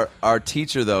 Our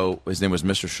teacher though, his name was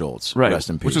Mr. Schultz. right, Rest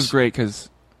in peace. which was great because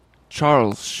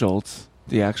Charles Schultz,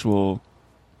 the actual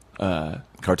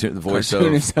Cartoon, the voice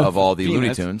Cartoonist of all the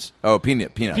Peanuts. Looney Tunes. Oh,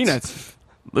 Peanuts. Peanuts.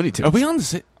 Looney Tunes. Are we on the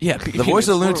same? Yeah, The voice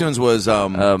of the Looney Tunes was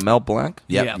Mel Blanc.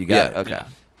 Yep, Yeah. you got Yeah, it.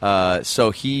 okay.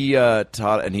 So he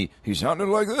taught, and he sounded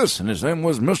like this, and his name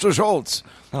was Mr. Schultz.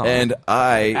 And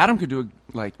Adam could do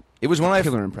it was when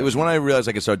killer it impression. was when I realized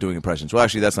I could start doing impressions. Well,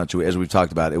 actually, that's not true. As we've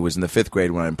talked about, it was in the 5th grade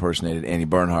when I impersonated Annie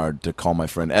Bernhard to call my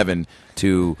friend Evan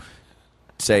to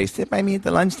say, "Sit by me at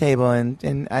the lunch table, and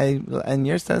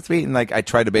you're so sweet." And like I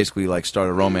tried to basically like start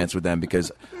a romance with them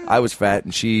because I was fat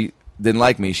and she didn't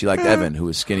like me. She liked Evan, who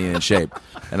was skinny and in shape.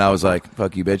 And I was like,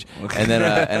 "Fuck you, bitch." And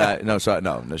then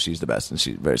no, she's the best and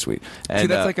she's very sweet. And,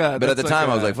 that's like a- but at that's the like time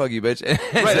I a- was like, "Fuck you, bitch."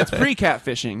 right. That's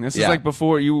pre-catfishing. This Yeah. is like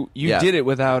before you Yeah. did it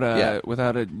without a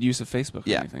Yeah. use of Facebook.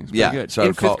 Or anything. It's pretty yeah. good. So I in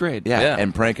would call- 5th grade. yeah,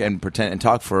 and prank and pretend and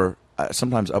talk for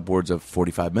sometimes upwards of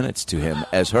 45 minutes to him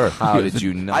as her. How did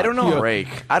you not I don't know. break?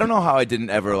 I don't know how I didn't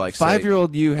ever like say-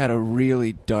 5-year-old you had a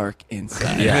really dark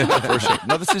inside. Yeah, for sure.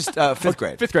 No, this is 5th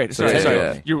grade. 5th grade. Sorry, Yeah, sorry.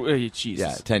 yeah. You're Jesus.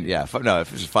 Yeah, 10. Yeah, no, if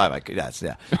it was 5, I could. Yes,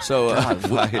 yeah. So,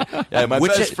 yeah, my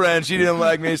best friend, she didn't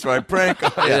like me, so I prank.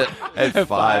 Yeah, at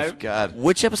 5. God.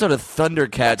 Which episode of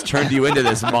Thundercats turned you into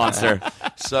this monster?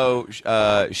 So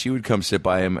she would come sit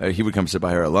by him. He would come sit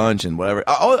by her at lunch and whatever.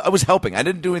 I was helping. I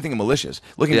didn't do anything malicious.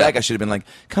 Looking Yeah. back, I should have been like,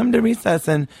 "Come to recess,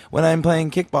 and when I'm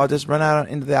playing kickball, just run out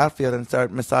into the outfield and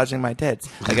start massaging my tits."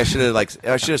 Like I should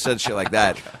have said shit like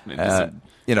that.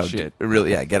 Shit.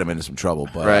 Really, yeah, get him into some trouble.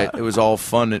 But Right. it was all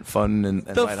fun and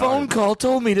The lighthearted. phone call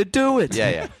told me to do it.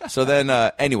 Yeah. So then,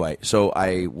 anyway, so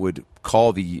I would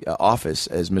call the office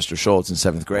as Mr. Schultz in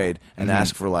 7th grade and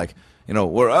ask for like,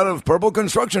 we're out of purple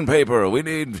construction paper. We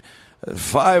need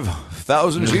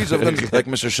 5,000 sheets of like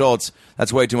Mr. Schultz.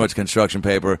 That's way too much construction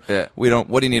paper. Yeah. We don't.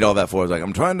 What do you need all that for? I was like,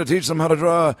 I'm trying to teach them how to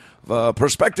draw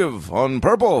perspective on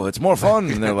purple. It's more fun.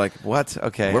 And they're like, what?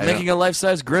 Okay, We're making a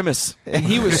life-size grimace. And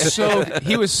he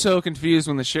was so confused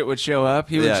when the shit would show up.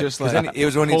 He would Yeah, just 'cause like then it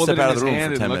was when he'd hold step it in out of the his room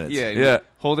hand for 10 and look- minutes. Yeah, he'd Yeah.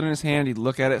 hold it in his hand. He'd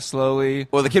look at it slowly.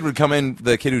 Well, the kid would come in.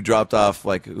 The kid who dropped off,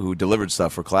 like who delivered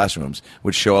stuff for classrooms,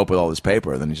 would show up with all this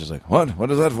paper. And then he's just like, "What? What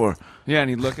is that for?" Yeah, and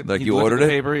he'd look at Like, he'd you look ordered at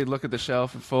the it? paper. He'd look at the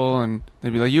shelf in full, and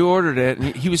they'd be like, "You ordered it."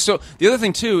 And he was so. The other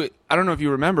thing too, I don't know if you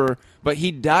remember, but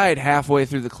he died halfway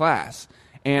through the class.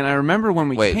 And I remember when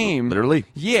we Wait, came, literally?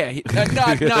 Yeah,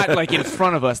 not like in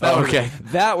front of us. That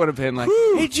that would have been like,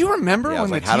 hey, do you remember Yeah, I was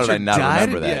when like, the how did teacher I not died?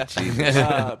 remember that? Yeah.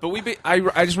 Jesus. But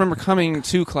I just remember coming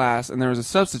to class, and there was a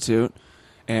substitute,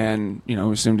 and we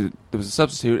assumed there was a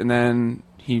substitute, and then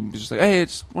he was just like, hey, I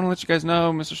just want to let you guys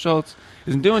know, Mr. Schultz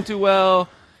isn't doing too well.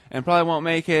 And probably won't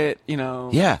make it,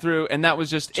 Yeah. through. And that was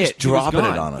just it. Just He was dropping it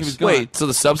gone. on us. He was gone. Wait, so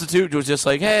the substitute was just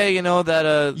like, hey,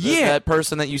 that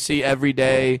person that you see every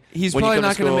day. He's when you probably come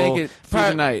not to going to school, make it through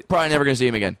the night. Probably never going to see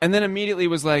him again. And then immediately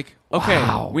was like, okay,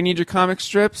 Wow. we need your comic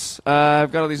strips.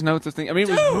 I've got all these notes of things. I mean,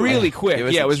 it was really quick. Give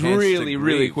us Yeah, a it was chance to really,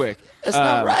 really grieve. quick. That's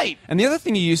not right. And the other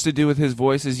thing you used to do with his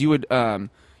voice is you would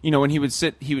when he would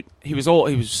sit, he was old.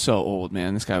 He was so old,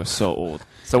 man. This guy was so old.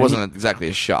 So it wasn't exactly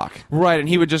a shock. Right, and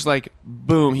he would just like,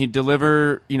 boom, he'd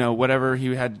deliver, whatever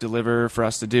he had to deliver for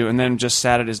us to do, and then just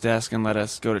sat at his desk and let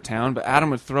us go to town. But Adam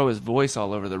would throw his voice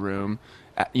all over the room,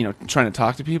 trying to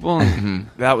talk to people, and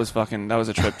that was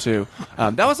a trip too.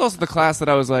 That was also the class that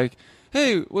I was like,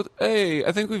 hey,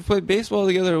 I think we've played baseball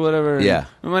together or whatever. Yeah.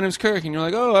 And my name's Kirk, and you're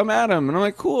like, oh, I'm Adam, and I'm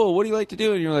like, cool. What do you like to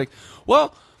do? And you're like,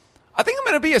 well, I think I'm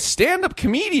gonna be a stand-up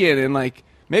comedian and like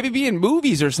maybe be in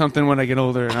movies or something when I get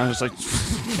older. And I was just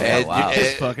like, wow.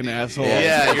 this fucking asshole.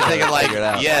 Yeah, you're thinking like, Figure it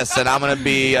out. yes, and I'm going to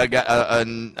be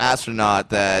an astronaut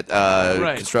that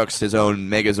Right. constructs his own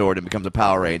Megazord and becomes a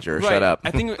Power Ranger. Right. Shut up.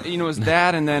 I think it was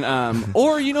that, and then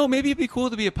or maybe it'd be cool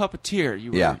to be a puppeteer.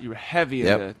 You were heavy.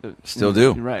 Yep. into the Still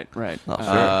do. Right.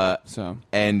 So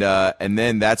And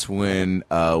then that's when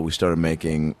we started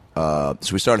making. So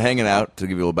we started hanging out, to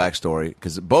give you a little backstory,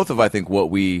 because both of I think what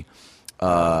we.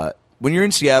 When you're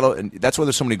in Seattle, and that's why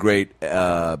there's so many great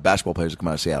basketball players that come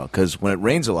out of Seattle, because when it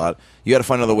rains a lot, you got to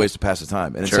find other ways to pass the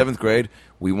time. And in 7th grade,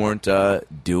 we weren't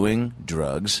doing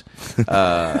drugs,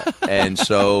 and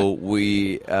so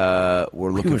we were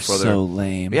looking for other. so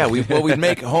lame. Yeah, we'd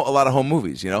make a lot of home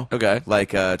movies, Okay. like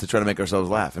to try to make ourselves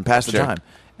laugh and pass the time.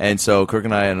 And so Kirk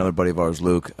and I and another buddy of ours,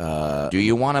 Luke. Do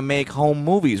you want to make home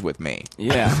movies with me?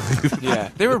 Yeah, yeah.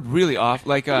 They were really off.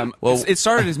 Like, it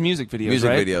started as music videos,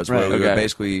 right? Where we would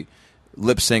basically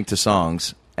lip sync to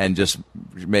songs and just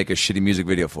make a shitty music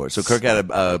video for it. So Kirk had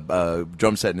a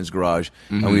drum set in his garage,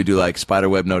 and we would do like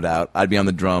Spiderweb, No Doubt. I'd be on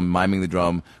the drum, miming the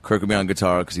drum. Kirk would be on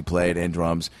guitar because he played and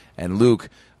drums, and Luke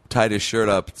tied his shirt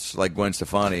up like Gwen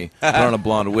Stefani, put on a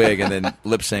blonde wig, and then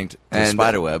lip synced to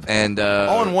Spiderweb. And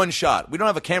all in one shot. We don't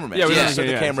have a cameraman. Yeah, we so don't just set have-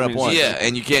 the yeah, camera up it's once. yeah,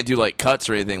 and you can't do like cuts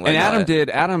or anything like And that.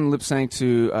 Adam lip synced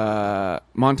to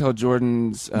Montel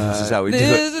Jordan's This is how we do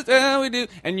This is how we do.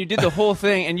 And you did the whole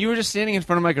thing, and you were just standing in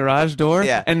front of my garage door,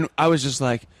 Yeah. and I was just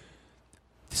like,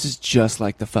 this is just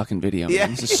like the fucking video, man. Yeah.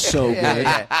 This is so good.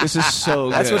 This is so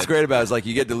good. That's what's great about it, is like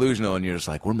you get delusional and you're just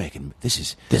like, we're making this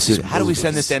is how do we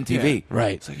send this to MTV?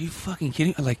 Right. It's like, are you fucking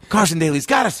kidding? I'm like, Carson Daly's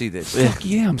got to see this. fuck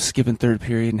yeah, I'm skipping third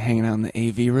period and hanging out in the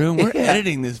AV room. We're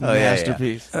editing this Oh, yeah,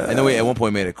 masterpiece. yeah. And then we at one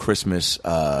point made a Christmas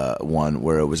one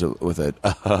where it was with a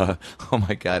oh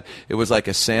my god, it was like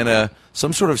a Santa,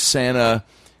 some sort of Santa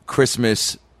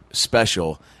Christmas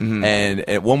special, and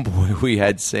at one point we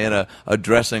had Santa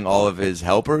addressing all of his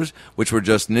helpers, which were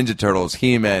just Ninja Turtles,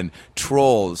 He-Man,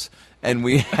 Trolls, and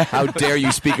we How dare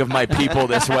you speak of my people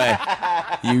this way,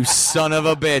 you son of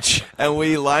a bitch. and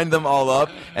we lined them all up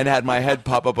and had my head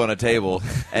pop up on a table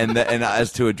and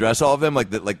as to address all of them, like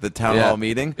the town Yeah. hall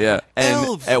meeting. Yeah. And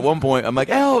Elves. at one point I'm like,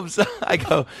 elves. I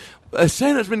go,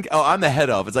 Santa's been. Oh, I'm the head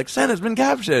of. It's like Santa's been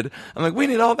captured. I'm like, we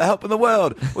need all the help in the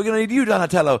world. We're gonna need you,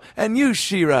 Donatello, and you,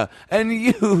 She-Ra, and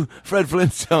you, Fred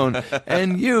Flintstone,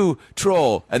 and you,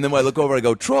 Troll. And then when I look over, I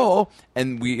go, Troll,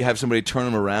 and we have somebody turn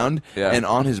him around, Yeah. and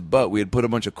on his butt we had put a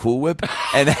bunch of Cool Whip,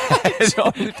 and,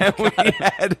 and we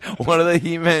had one of the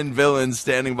He-Man villains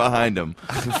standing behind him.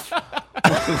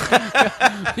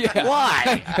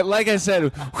 Why? Like I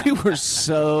said, we were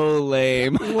so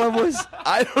lame. What was?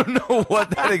 I don't know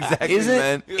what that exactly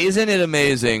meant. Isn't it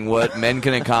amazing what men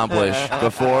can accomplish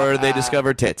before they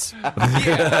discover tits?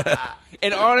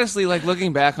 And honestly, like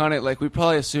looking back on it, like we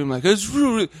probably assumed like it's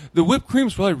really, the whipped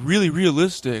cream's probably really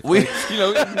realistic. We-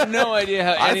 Like, no idea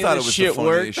how I any thought of it this was shit the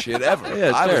funniest worked. shit ever.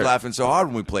 Yeah, I was sure. laughing so hard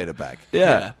when we played it back.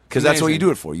 Yeah. Because that's what you Amazing.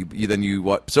 do it for. You then you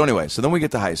what? So anyway, so then we get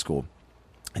to high school,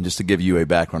 and just to give you a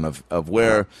background of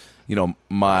where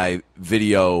my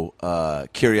video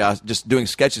curiosity, just doing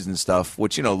sketches and stuff,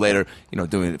 which later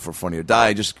doing it for Funny or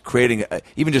Die, just creating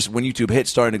even just when YouTube hit,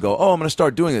 starting to go, oh, I'm going to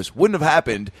start doing this. Wouldn't have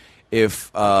happened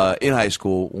if in high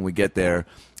school when we get there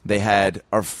they had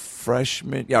our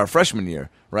freshman year,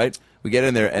 right? We get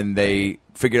in there and they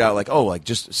figured out like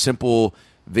just simple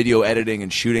video editing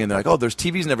and shooting, and they're like, oh, there's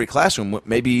TVs in every classroom.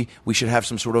 Maybe we should have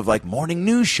some sort of like morning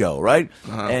news show, right?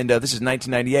 And this is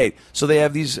 1998. So they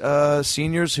have these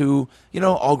seniors who,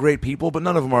 all great people, but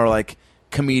none of them are like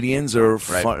comedians or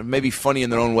maybe funny in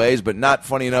their own ways, but not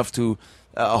funny enough to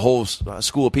a whole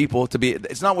school of people to be.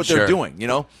 It's not what they're Sure. doing,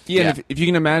 Yeah, and if you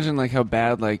can imagine like how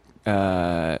bad like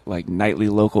nightly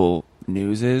local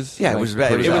news is. Yeah, it like, was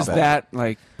bad. It was that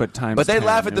like, but times. But they 10.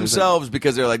 laugh at It was, themselves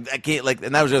because they're like, I can't, like,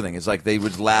 and that was the other thing. It's like they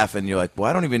would laugh, and you're like, well,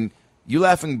 I don't even. You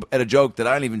laughing at a joke that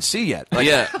I don't even see yet. Like,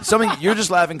 Yeah. something you're just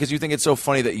laughing because you think it's so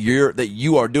funny that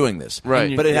you are doing this.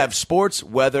 Right. But it have sports,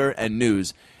 weather, and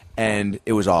news, and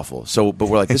it was awful. So, but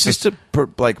we're like, this is to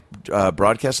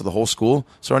broadcast to the whole school.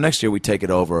 So our next year we take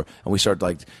it over and we start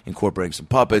like incorporating some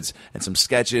puppets and some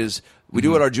sketches. We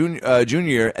do it our junior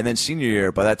year, and then senior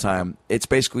year. By that time, it's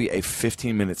basically a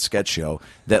 15-minute sketch show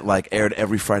that like aired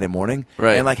every Friday morning.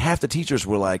 Right. And like half the teachers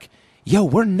were like, "Yo,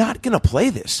 we're not gonna play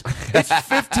this. It's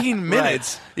 15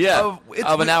 minutes of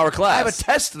an hour class. I have a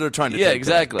test that they're trying to Yeah, take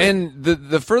exactly. And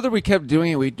the further we kept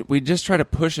doing it, we just try to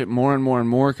push it more and more and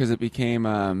more because it became,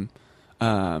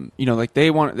 like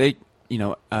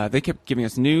they kept giving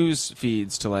us news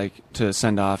feeds to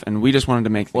send off, and we just wanted to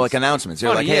make things. Well, like announcements.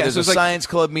 They're like, hey, there's a science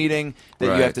club meeting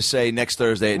that you have to say next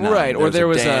Thursday at 9. Right, or there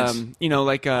was, dance.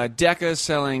 DECA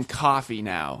selling coffee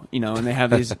now, and they have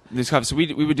these coffees. So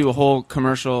we would do a whole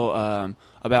commercial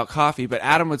about coffee, but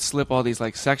Adam would slip all these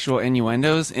like sexual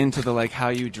innuendos into the like how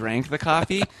you drank the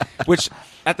coffee, which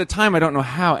at the time I don't know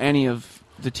how any of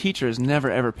the teachers never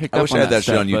ever picked up on I wish I had that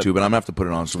shit stuff, on YouTube, and I'm going to have to put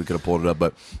it on so we could have pulled it up.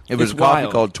 But it was a It's coffee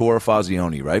wild. called Tora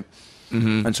Fazioni, right?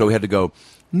 Mm-hmm. And so we had to go,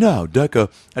 no, Deca.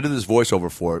 I did this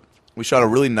voiceover for it. We shot a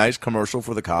really nice commercial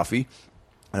for the coffee.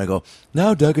 And I go,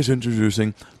 now Deca's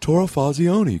introducing Tora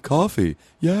Fazioni coffee.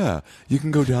 Yeah, you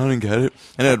can go down and get it.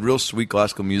 And it had real sweet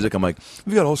classical music. I'm like,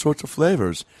 we got all sorts of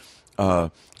flavors.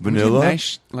 Vanilla,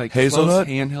 nice, like, hazelnut, close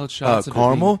handheld shots of it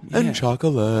caramel, being- and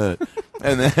chocolate.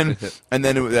 and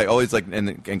then it was like always like,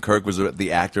 and Kirk was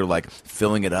the actor like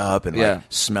filling it up and like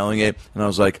smelling it. And I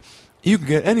was like, you can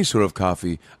get any sort of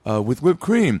coffee with whipped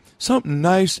cream, something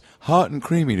nice, hot, and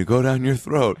creamy to go down your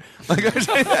throat. Like I was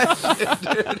like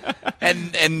that.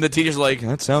 and the teacher's like,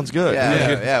 that sounds good.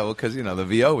 Yeah. Well, because the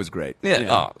VO was great. Yeah.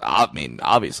 Yeah. Oh, I mean,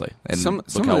 obviously. And look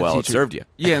of how the well it teachers- served you.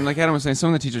 Yeah, and like Adam was saying,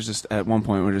 some of the teachers just at one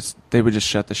point would just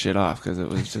shut the shit off because it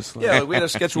was just like, Yeah, like we had a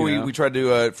sketch where You know? we tried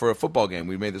to for a football game.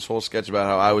 We made this whole sketch about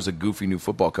how I was a goofy new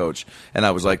football coach, and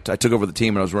I was like, I took over the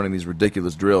team and I was running these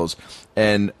ridiculous drills,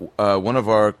 and one of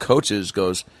our coaches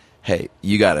goes, "Hey,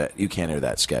 you can't air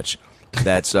that sketch.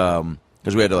 That's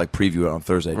because we had to like preview it on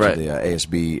Thursday Right. to the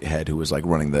ASB head who was like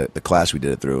running the class we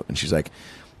did it through, and she's like,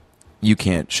 you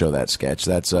can't show that sketch.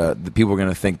 That's the people are going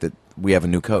to think that we have a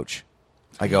new coach."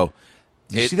 I go,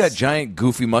 "You see that giant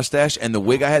goofy mustache and the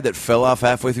wig I had that fell off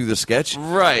halfway through the sketch?"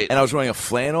 Right. And I was wearing a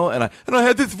flannel, and I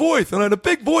had this voice, and I had a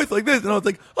big voice like this, and I was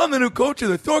like, I'm the new coach of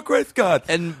the Thorcraft Scott.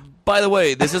 And by the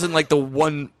way, this isn't like the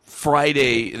one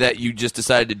Friday that you just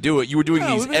decided to do it. You were doing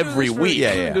these every week.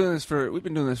 Yeah. We've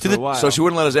been doing this for a while. So she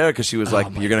wouldn't let us air it because she was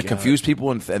like, my you're going to God. confuse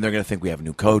people, and they're going to think we have a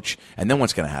new coach, and then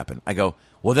what's going to happen? I go,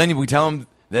 well, then we tell them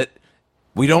that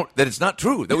that it's not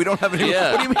true, that we don't have a new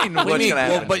Yeah. What do you mean? What do you What's mean? going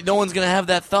to happen? But no one's going to have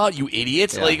that thought, you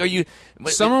idiots. Yeah. Like, are you...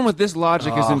 Someone with this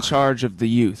logic is in charge of the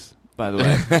youth, by the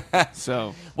way.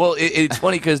 So Well, it's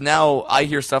funny because now I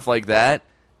hear stuff like that,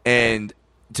 and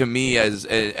to me,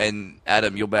 and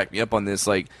Adam, you'll back me up on this,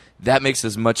 like, that makes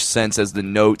as much sense as the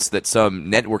notes that some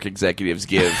network executives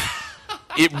give.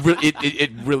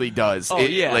 It really does. Oh,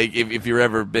 yeah. Like if you've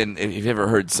ever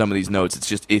heard some of these notes,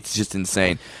 it's just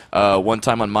insane. One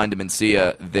time on Mind of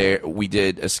Mencia, we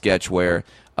did a sketch where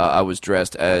I was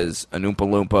dressed as an Oompa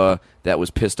Loompa that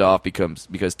was pissed off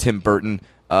because Tim Burton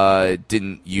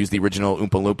didn't use the original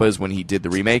Oompa Loompas when he did the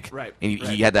remake. Right, And he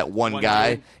right. had that one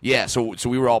guy. dude. Yeah, so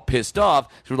we were all pissed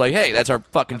off. So we're like, hey, that's our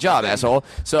fucking job, asshole.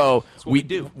 So what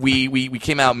we we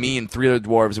came out, me and 3 other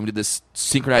dwarves, and we did this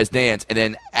synchronized dance, and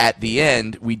then at the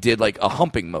end we did like a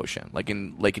humping motion, like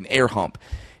an air hump.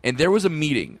 And there was a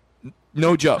meeting,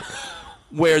 no joke,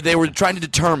 where they were trying to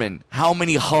determine how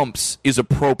many humps is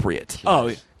appropriate. Oh,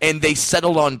 yeah. And they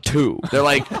settled on 2. They're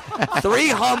like, 3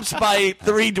 humps by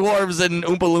 3 dwarves in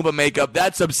Oompa Loompa makeup.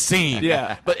 That's obscene.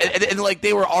 Yeah. But and like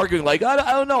they were arguing, like I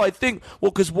don't know. I think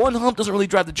because 1 hump doesn't really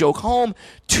drive the joke home.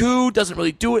 2 doesn't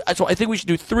really do it. So I think we should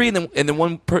do 3. And then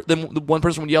one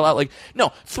person would yell out like,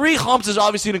 no, 3 humps is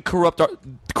obviously going to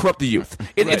corrupt the youth.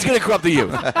 It's going to corrupt the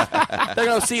youth. They're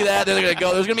going to see that. They're going to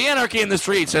go. There's going to be anarchy in the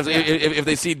streets if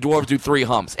they see dwarves do 3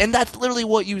 humps. And that's literally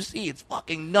what you see. It's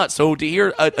fucking nuts. So to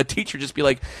hear a teacher just be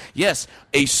like, yes,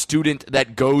 a student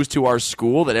that goes to our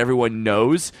school that everyone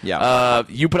knows. Yeah.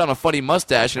 You put on a funny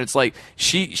mustache, and it's like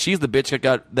she's the bitch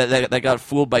that got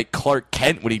fooled by Clark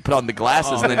Kent when he put on the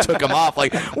glasses and then took them off.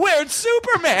 Like, where'd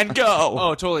Superman go?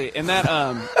 Oh, totally. And that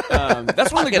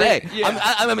that's one of the Fucking great. A. Yeah.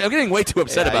 I'm getting way too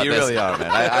upset about you this. really are,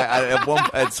 man.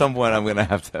 At some point, I'm gonna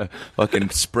have to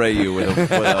fucking spray you with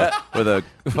a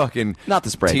fucking Not the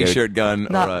spray, dude. t-shirt gun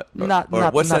Not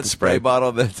what's the that spray spray.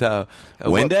 bottle that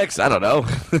Windex? I don't know.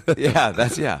 Yeah,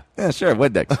 that's yeah. Yeah, sure,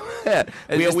 Windex. Yeah,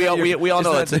 It's we just that all it's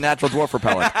know not- it's a natural dwarf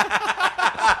repellent.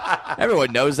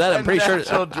 Everyone knows that. I'm pretty sure.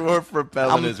 Natural dwarf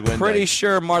repellent is I'm Windex. pretty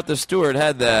sure Martha Stewart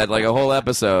had that like a whole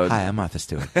episode. Hi, I'm Martha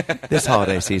Stewart. This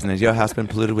holiday season, has your house been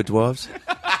polluted with dwarves?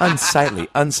 unsightly,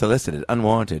 unsolicited,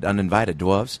 unwarranted, uninvited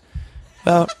dwarves,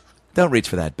 well, don't reach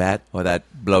for that bat or that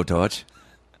blowtorch.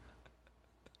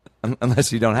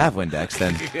 Unless you don't have Windex,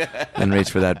 then reach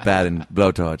for that bat and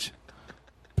blowtorch.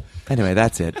 Anyway,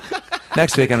 that's it.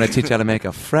 Next week, I'm going to teach you how to make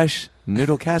a fresh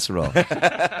noodle casserole.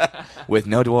 With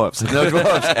no dwarfs. No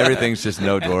dwarves. Everything's just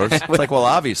no dwarves. It's like, well,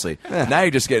 obviously. Now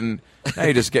you're just getting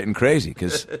crazy,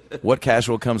 because what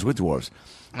casserole comes with dwarves?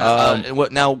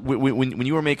 Now, when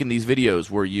you were making these videos,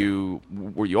 were you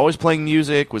always playing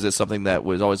music? Was it something that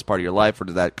was always part of your life, or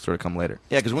did that sort of come later?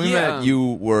 Yeah, because when we met,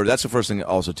 that's the first thing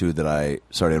also, too, that I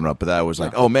started to interrupt, but I was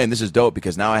like, oh, man, this is dope,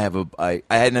 because now I hadn't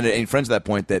had any friends at that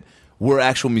point that were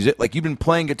actual music. Like, you've been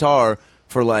playing guitar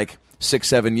for, like,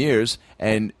 6-7 years,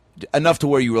 and enough to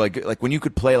where you were like when you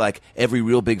could play like every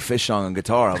Real Big Fish song on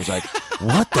guitar, I was like,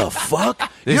 what the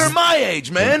fuck? You're my age,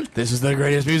 man. This is the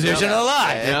greatest musician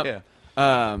alive.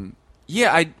 My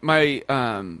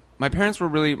parents were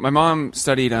really. My mom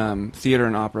studied theater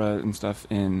and opera and stuff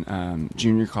in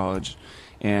junior college,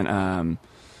 and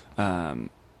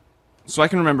so I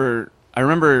can remember. I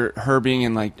remember her being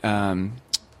in like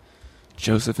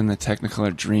Joseph in the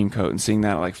Technicolor Dreamcoat and seeing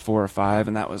that at like 4 or 5,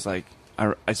 and that was like.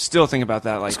 I still think about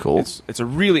that. Like, that's cool. It's a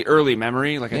really early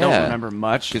memory. Like, I don't remember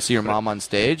much. You could see your mom on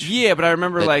stage. Yeah, but I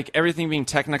remember like everything being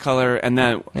Technicolor, and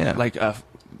then like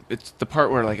it's the part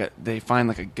where like they find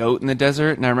like a goat in the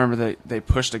desert, and I remember they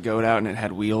pushed a goat out and it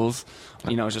had wheels.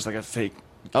 You know, it's just like a fake.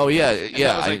 Oh yeah.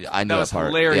 I know that was part.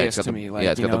 hilarious to me. Like,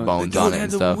 it's got the bones the on it had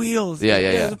and the stuff. Wheels. Yeah.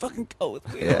 There's a fucking goat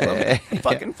with wheels.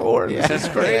 Fucking Ford. This is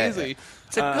crazy.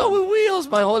 It's a goat with wheels.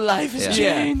 My whole life has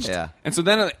changed. Yeah. And so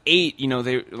then at 8,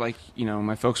 they like,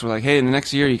 my folks were like, hey, in the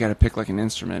next year you got to pick like an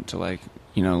instrument to like,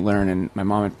 learn. And my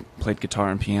mom had played guitar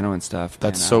and piano and stuff.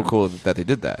 That's and, so cool that they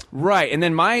did that. Right. And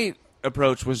then my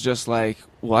approach was just like,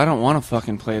 well, I don't want to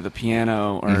fucking play the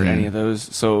piano or any of those.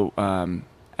 So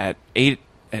at 8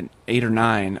 or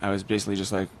 9, I was basically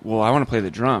just like, well, I want to play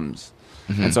the drums.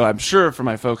 And so I'm sure for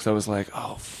my folks, I was like,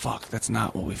 oh, fuck, that's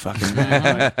not what we fucking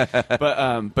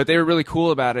want. But they were really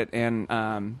cool about it and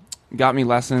got me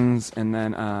lessons. And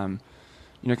then,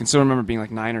 I can still remember being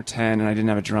like 9 or 10, and I didn't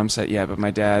have a drum set yet, but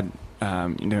my dad,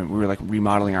 we were like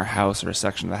remodeling our house or a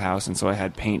section of the house, and so I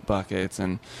had paint buckets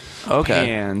and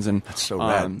pans. And that's so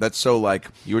rad. That's so like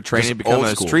you were training to become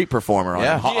a street performer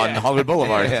on Hollywood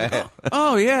Boulevard.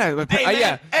 Oh, yeah.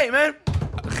 Hey, man.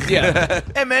 Yeah.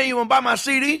 Hey, man, you want to buy my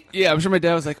CD? Yeah, I'm sure my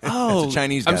dad was like, oh, That's a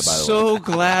Chinese guy, I'm by the way. so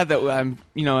glad that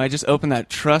I just opened that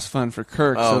trust fund for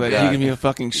Kirk so that he can be a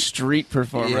fucking street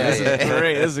performer. Yeah, This is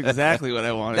great. This is exactly what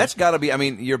I wanted. That's got to be. I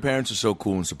mean, your parents are so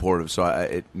cool and supportive.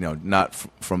 So not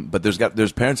from, but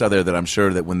there's parents out there that I'm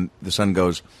sure that when the son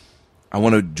goes, I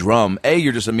want to drum.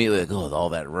 You're just immediately like, oh, all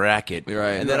that racket,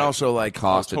 right? And then also like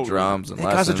cost of drums and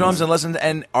lessons. Cost of drums and lessons.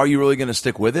 And are you really going to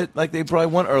stick with it? Like they probably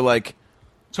want, or like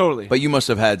totally. But you must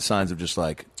have had signs of just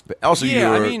like. Also,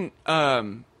 yeah. I mean,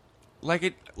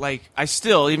 I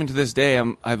still even to this day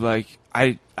I'm like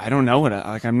I don't know what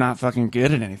I'm not fucking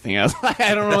good at anything else.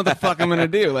 I don't know what the fuck I'm gonna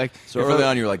do. Like so early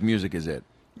on, you're like music is it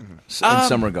in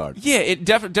some regard. Yeah, it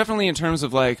definitely in terms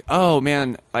of like, oh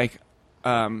man, like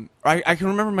I can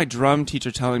remember my drum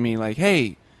teacher telling me like,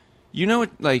 hey,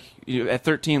 at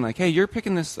 13, like, hey, you're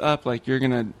picking this up, like you're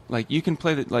gonna like you can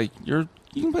play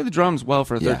you can play the drums well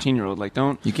for a 13-year-old. Like,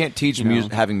 you can't teach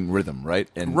music having rhythm, right?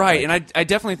 And right, and I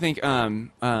definitely think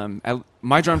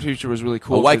my drum teacher was really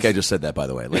cool. A white guy just said that, by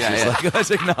the way.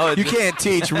 Let's acknowledge. You can't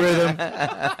teach rhythm;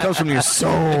 it comes from your soul.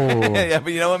 Yeah,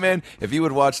 but you know what, man? If you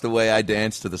would watch the way I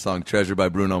dance to the song "Treasure" by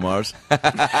Bruno Mars,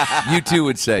 you too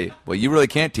would say, "Well, you really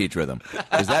can't teach rhythm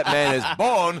because that man is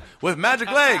born with magic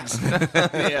legs."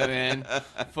 Yeah, man.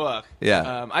 Fuck.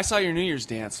 Yeah. I saw your New Year's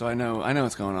dance, so I know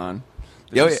what's going on.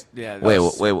 Wait.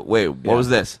 What was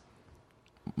this?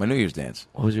 My New Year's dance.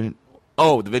 What was your?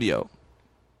 Oh, the video.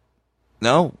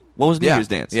 No, what was New Year's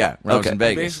dance? Yeah, when I was in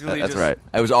Vegas. That's right.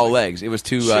 It was all legs. It was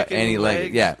two Annie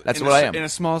legs. Yeah, that's what I am. In a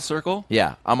small circle.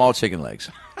 Yeah, I'm all chicken legs.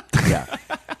 Yeah.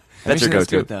 That's your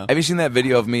go-to. Have you seen that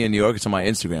video of me in New York? It's on my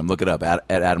Instagram. Look it up, at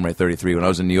AdamRay33. When I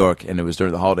was in New York, and it was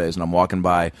during the holidays, and I'm walking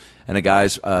by, and a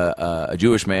guy's a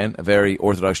Jewish man, a very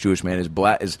Orthodox Jewish man,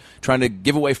 is trying to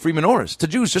give away free menorahs to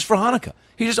Jews just for Hanukkah.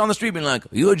 He's just on the street being like,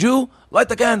 "You a Jew? Light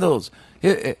the candles."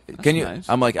 Can you? Nice.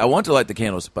 I'm like, I want to light the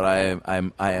candles, but I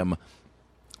am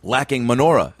lacking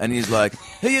menorah, and he's like,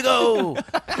 "Here you go,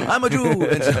 I'm a Jew,"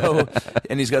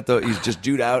 and he's just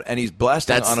Jewed out, and he's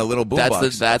blasting on a little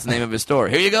boombox. That's the name of his store.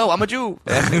 Here you go, I'm a Jew.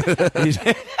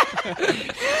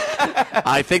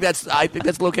 I think that's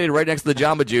located right next to the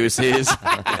Jamba Juice.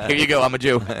 Here you go, I'm a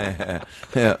Jew.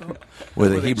 Yeah,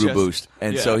 with a Hebrew boost,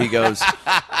 and so he goes,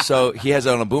 So he has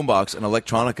on a boombox an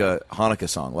electronica Hanukkah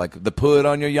song, like the "Put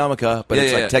on Your Yarmulke," but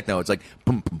it's like techno. It's like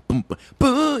boom, boom, boom, boom,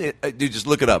 boom. Dude, just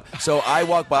look it up. So I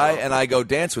walk by and I go,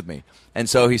 dance with me. And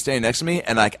so he's standing next to me,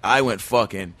 and like I went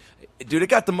fucking. Dude, it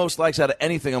got the most likes out of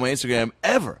anything on my Instagram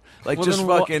ever. Like, Well, just then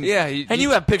fucking. And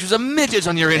you have pictures of midgets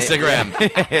on your Instagram.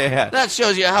 Yeah. That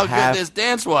shows you how good this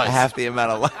dance was. Half the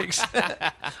amount of likes.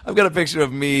 I've got a picture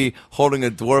of me holding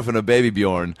a dwarf and a baby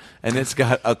Bjorn, and it's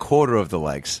got a quarter of the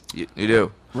likes. You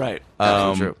do. Right.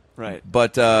 True. Right.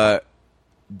 But so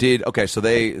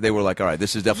they were like, all right,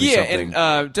 this is definitely something.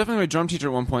 And definitely my drum teacher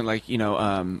at one point, like, I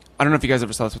don't know if you guys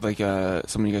ever saw this with, like,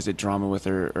 someone you guys did drama with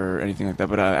or anything like that,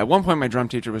 but at one point my drum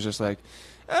teacher was just like,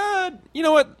 you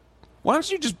know what, why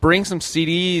don't you just bring some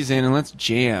CDs in and let's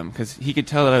jam? Because he could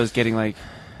tell that I was getting, like,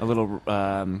 a little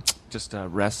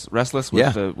restless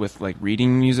with with like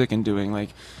reading music and doing, like,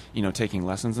 taking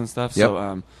lessons and stuff.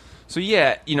 Yep. So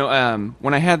yeah,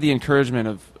 when I had the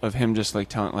encouragement of him just like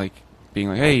telling, like, being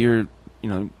like, hey, you're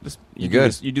good.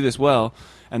 You do this well,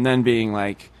 and then being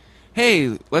like,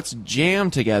 hey, let's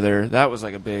jam together. That was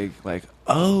like a big like,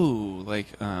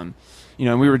 and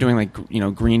we were doing like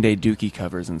Green Day Dookie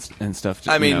covers and stuff.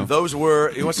 I mean, those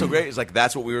were. What's so great is like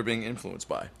that's what we were being influenced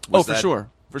by.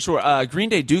 For sure. Green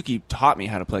Day Dookie taught me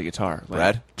how to play guitar.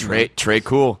 Brad, Trey,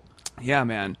 cool. Yeah,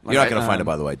 man. You're not gonna find it,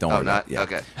 by the way. Don't worry. Not yeah.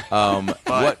 okay.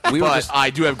 But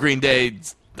I do have Green Day.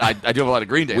 I do have a lot of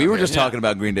Green Day. We were just talking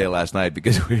about Green Day last night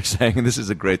because we were saying, and this is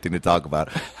a great thing to talk about,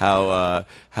 how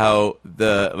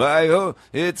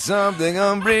it's something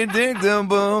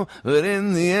unpredictable, but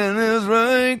in the end it's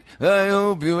right. I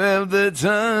hope you have the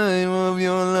time of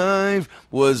your life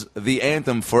was the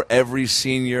anthem for every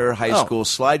senior high school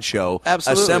slideshow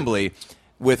assembly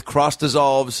with cross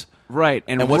dissolves. Right,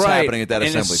 and what's happening at that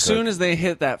assembly? And as soon as they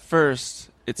hit that first,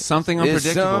 it's something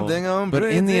unpredictable. But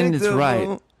in the end, it's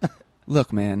right.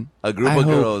 Look, man. A group I of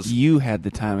hope girls. You had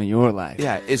the time of your life.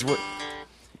 Yeah, is what.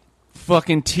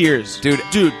 Fucking tears, dude.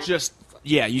 Just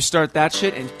you start that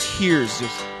shit and tears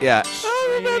just. Yeah.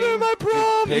 I remember my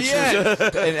prom.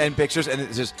 Pictures and pictures, and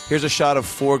it's just here's a shot of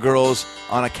 4 girls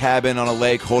on a cabin on a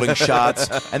lake holding shots,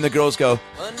 and the girls go.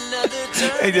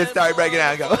 They just start breaking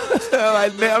out and go,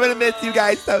 I'm going to miss you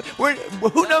guys. So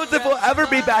who knows if we'll ever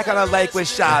be back on a lake with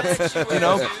shots,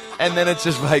 And then it's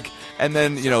just like, and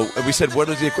then, we said, what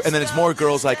is the, and then it's more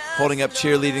girls like holding up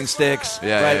cheerleading sticks, right?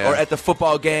 Yeah. Or at the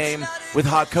football game with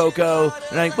hot cocoa.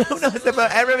 And like, who knows if we'll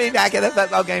ever be back at a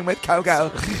football game with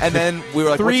cocoa? And then we were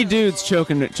like, 3 dudes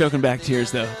choking back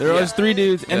tears, though. There were always 3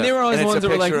 dudes, and they were always the ones that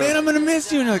were like, man, I'm going to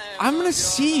miss you. And you're like, I'm going to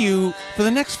see you for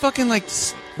the next fucking, like,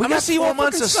 we got to see you 4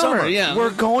 months of summer. Yeah. We're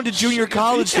going to junior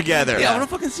college together. Yeah, I want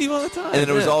to fucking see you all the time. And then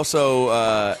it was also,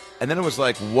 and then it was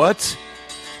like, what?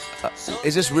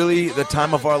 Is this really the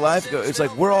time of our life? It's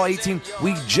like, we're all 18.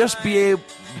 We just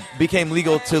became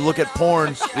legal to look at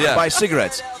porn, buy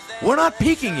cigarettes. We're not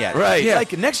peaking yet. Right. Yeah.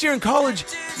 Like, next year in college,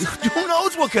 who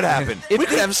knows what could happen? We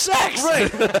could have sex.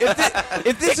 Right.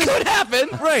 If this could happen.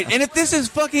 Right. And if this is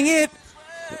fucking it,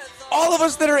 all of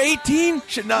us that are 18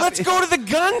 should not. Let's go to the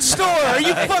gun store. Are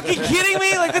you fucking kidding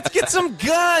me? Like, let's get some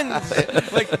guns.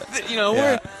 Like,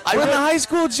 we're in the high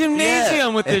school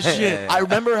gymnasium with this shit. I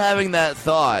remember having that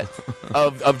thought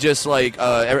of just like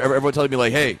everyone telling me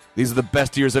like, "Hey, these are the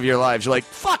best years of your lives." You're like,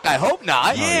 "Fuck, I hope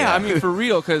not." Yeah, I mean, for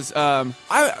real, because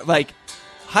I like.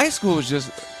 High school was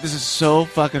just, this is so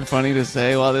fucking funny to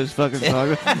say while there's fucking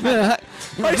talking. High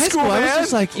school, I was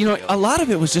just like, a lot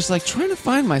of it was just like trying to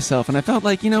find myself. And I felt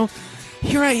like,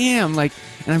 here I am, like,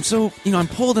 and I'm so, I'm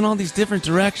pulled in all these different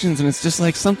directions. And it's just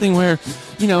like something where,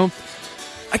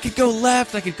 I could go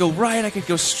left, I could go right, I could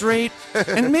go straight.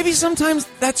 And maybe sometimes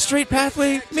that straight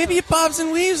pathway, maybe it bobs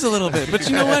and weaves a little bit. But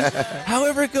you know what?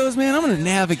 However it goes, man, I'm going to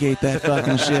navigate that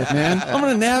fucking shit, man. I'm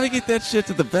going to navigate that shit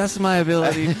to the best of my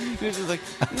ability. It's just like,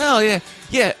 no,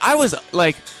 yeah. I was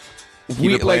like...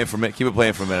 Keep it playing for a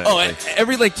minute. Oh, and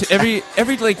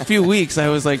every few weeks, I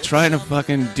was like trying to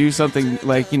fucking do something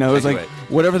like, it was like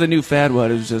whatever the new fad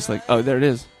was, it was just like, oh, there it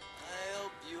is.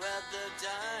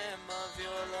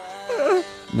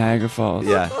 Niagara Falls.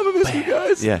 Yeah. I'm gonna miss you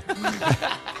guys. Yeah.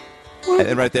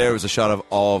 And right there was a shot of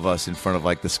all of us in front of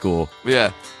like the school.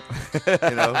 Yeah.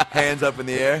 Hands up in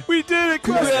the air. We did it.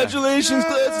 Congratulations,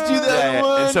 class of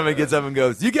 2001. And somebody gets up and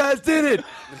goes, "You guys did it."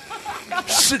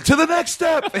 to the next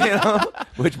step,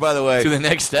 Which, by the way, To the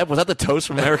next step. Was that the toast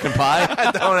from American Pie?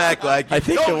 don't act like you I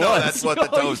think don't it know was. that's what the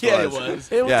toast yeah, was. it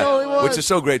was. It totally was. Which is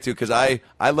so great too, because I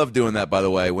love doing that. By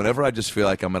the way, whenever I just feel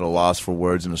like I'm at a loss for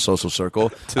words in a social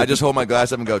circle, I just hold my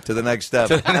glass up and go to the next step.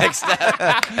 next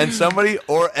step. And somebody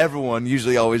or everyone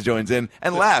usually always joins in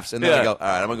and laughs, and then I Yeah. go, all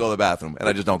right, I'm gonna go to the bathroom, and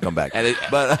I just don't come back. And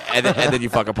then you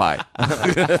fuck a pie.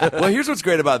 Well, here's what's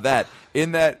great about that.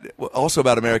 In that, also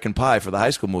about American Pie for the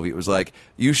high school movie, it was like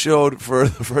you showed for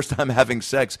the first time having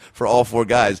sex for all four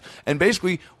guys, and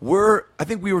basically I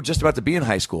think we were just about to be in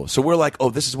high school, so we're like, oh,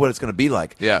 this is what it's going to be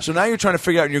like. Yeah. So now you're trying to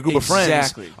figure out in your group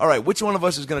Exactly. of friends, all right, which one of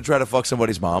us is going to try to fuck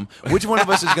somebody's mom? Which one of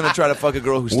us is going to try to fuck a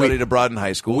girl who studied abroad in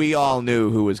high school? We all knew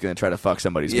who was going to try to fuck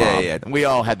somebody's Yeah, mom. yeah. We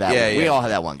all had that. Yeah, We yeah. all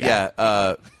had that one guy.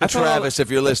 Yeah, Travis, if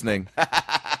you're listening.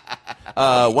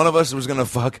 One of us was going to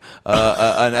fuck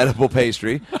an edible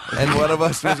pastry, and one of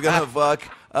us was going to fuck.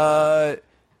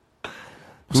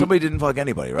 Somebody didn't fuck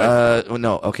anybody, right? Well,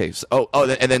 no. Okay. So,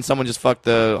 and then someone just fucked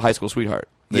the high school sweetheart.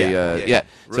 Yeah.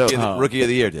 Rookie, So, Rookie of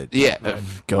the Year did. yeah.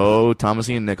 Go Thomas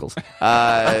Ian Nichols.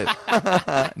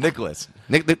 Nicholas.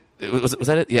 Nick, was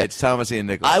that it? Yeah. It's Thomas Ian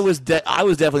Nicholas. I was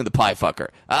definitely the pie fucker.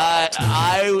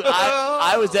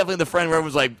 I was definitely the friend where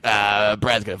everyone was like,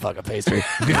 Brad's gonna fuck a pastry.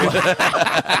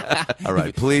 All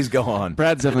right, please go on.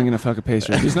 Brad's definitely gonna fuck a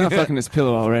pastry. He's not fucking his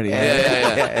pillow already.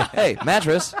 Yeah. Hey,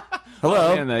 mattress.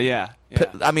 Hello. And, yeah.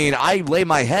 I mean, I lay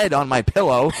my head on my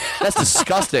pillow. That's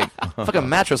disgusting. Fucking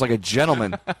mattress like a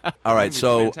gentleman. All right,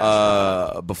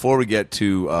 so before we get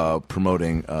to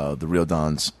promoting the Real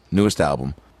Don's newest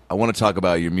album, I want to talk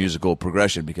about your musical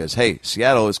progression because, hey,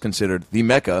 Seattle is considered the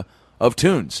mecca of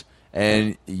tunes.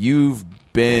 And you've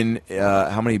been,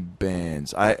 how many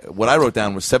bands? What I wrote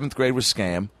down was 7th grade was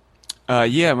Scam.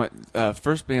 Yeah, my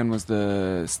first band was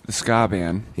the ska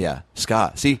band. Yeah,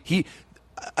 ska. See,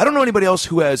 I don't know anybody else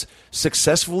who has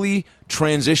successfully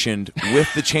transitioned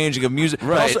with the changing of music,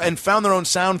 Right. and found their own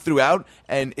sound throughout,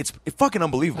 and it's fucking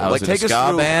unbelievable. I was in a take us ska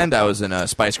through. band. I was in a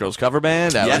Spice Girls cover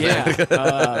band. I was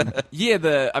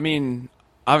I mean,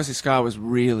 obviously ska was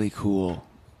really cool.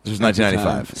 This was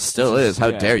 1995. Still is. How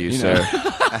Yeah, dare you, you sir?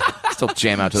 know. Still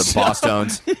jam out to the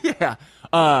Bosstones. Yeah.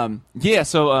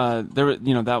 So there were,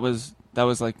 that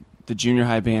was like the junior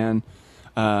high band,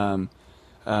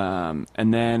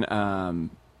 and then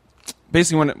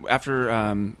basically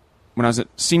when I was at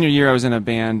senior year, I was in a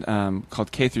band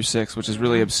called K through 6, which is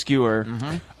really obscure.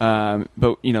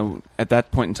 But at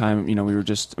that point in time, we were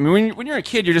just. I mean, when you're a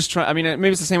kid, you're just trying. I mean, maybe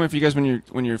it's the same way for you guys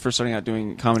when you're first starting out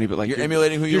doing comedy. But like You're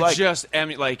emulating who you you're like. just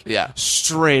Yeah.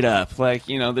 straight up. Like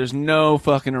there's no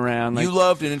fucking around. Like, You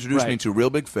loved and introduced me Right. to Real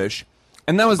Big Fish,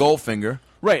 and that was Goldfinger,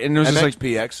 right. And it was just like.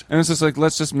 MXPX. And it's just like,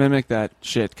 let's just mimic that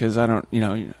shit, because I don't.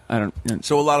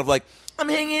 So a lot of like, I'm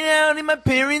hanging out in my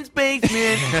parents'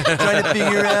 basement, trying to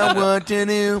figure out what to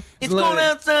do. It's cold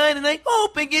outside and I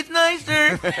hope it gets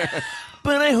nicer,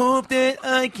 but I hope that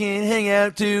I can hang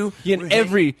out too. Yeah, and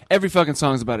every fucking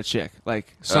song's about a chick,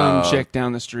 like some chick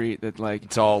down the street that like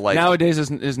It's all like nowadays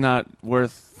is not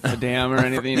worth a damn or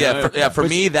anything. For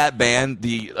me, that band,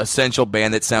 the essential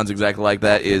band that sounds exactly like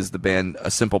that is the band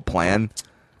A Simple Plan.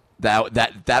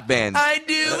 That band. I'd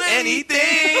do anything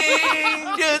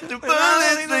just to fall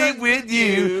asleep with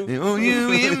you. Oh,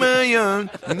 you in my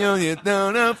arms. I know you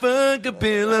thought I'd fuck a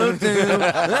pillow too.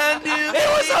 I'd do It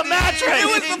was a mattress. It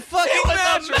was a fucking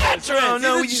mattress. Oh,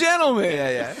 no, He's a gentleman.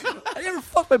 yeah. I never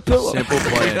fucked my pillow. Simple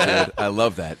plan, dude. I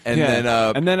love that. And Yeah.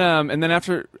 then, and then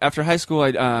after high school,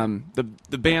 I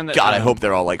the band that God, I hope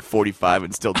they're all like 45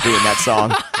 and still doing that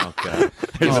song. oh god,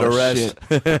 there's an arrest.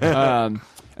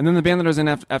 And then the band that I was in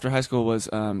after high school was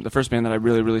the first band that I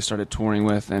really started touring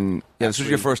with, and Yeah, this was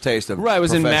your first taste of right. I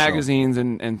was in professional. magazines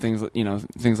and things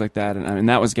things like that, and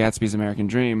that was Gatsby's American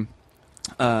Dream.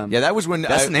 Yeah, that was when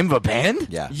That's the name of a band?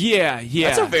 Yeah. Yeah.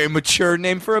 That's a very mature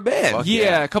name for a band. Fuck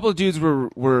Yeah, a couple of dudes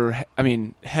were I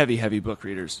mean, heavy book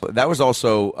readers. That was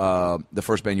also the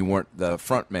first band you weren't the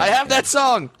front man. I have that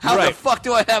song. How the Right. fuck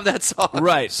do I have that song?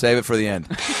 Right. Save it for the end.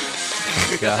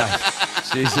 God,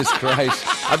 Jesus Christ!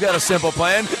 I've got a simple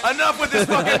plan. Enough with this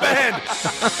fucking band.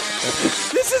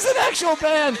 This is an actual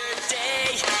band.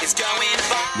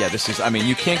 Yeah, this is. I mean,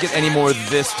 you can't get any more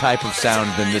this type of sound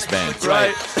than this band.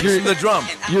 Right. Here's the drum.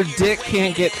 Your dick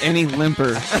can't get any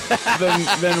limper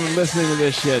than listening to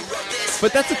this shit.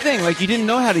 But that's the thing. Like, you didn't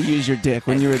know how to use your dick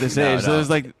when you were this age. So it was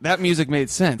like, that music made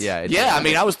sense. Yeah. Yeah, I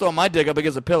mean, I was throwing my dick up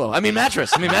against a pillow. I mean,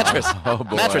 mattress. Oh,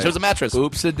 boy. Mattress. It was a mattress.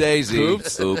 Oops a daisy.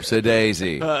 Oops a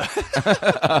daisy. So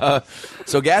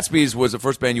Gatsby's was the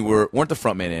first band you weren't the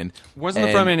front man in. Wasn't the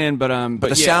And- front man in, but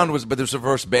But the yeah. sound was. But there was the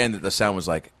first band that the sound was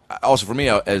like also for me,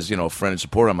 as you know, friend and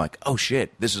supporter, I'm like, oh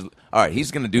shit, this is all right.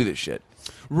 He's gonna do this shit.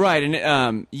 Right, and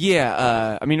I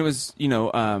mean, it was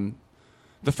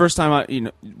the first time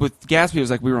with Gatsby, it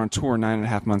was like we were on tour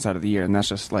 9.5 months out of the year, and that's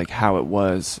just like how it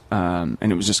was, and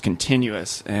it was just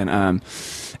continuous. And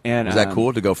is that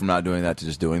cool to go from not doing that to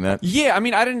just doing that? Yeah, I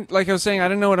mean, I didn't I was saying, I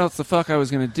didn't know what else the fuck I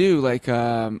was gonna do. Like,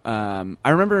 I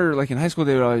remember like in high school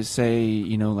they would always say,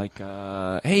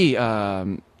 hey,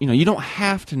 you don't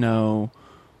have to know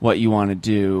what you want to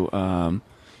do.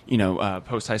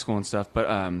 Post high school and stuff. But,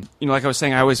 like I was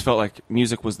saying, I always felt like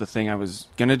music was the thing I was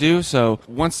going to do. So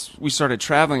once we started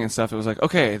traveling and stuff, it was like,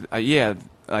 okay,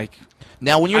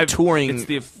 Now, when you're touring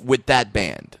it's with that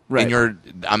band, right.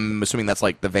 I'm assuming that's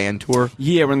like the van tour?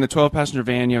 Yeah, we're in the 12-passenger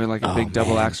van. You have like a big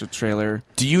double axle trailer.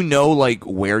 Do you know like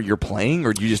where you're playing,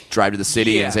 or do you just drive to the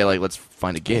city Yeah. and say like, let's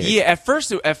find a gig? Yeah, at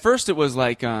first it was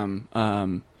like,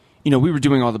 we were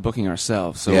doing all the booking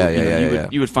ourselves, so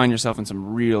you would find yourself in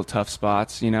some real tough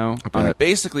spots,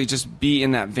 basically just be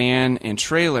in that van and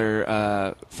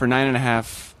trailer for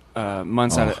 9.5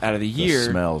 months out of the year.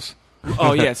 The smells.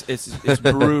 Oh yeah, it's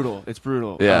brutal. It's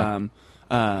brutal. Yeah.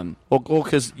 Well,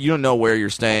 because you don't know where you're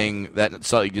staying.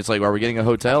 So it's like, are we getting a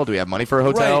hotel? Do we have money for a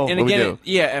hotel? Right. And what again, do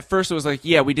we do? at first it was like,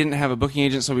 we didn't have a booking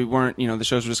agent, so we weren't, the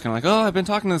shows were just kind of like, oh, I've been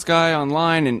talking to this guy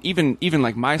online, and even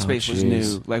like MySpace was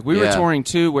new. Like we were touring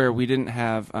too, where we didn't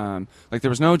have, there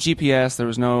was no GPS, there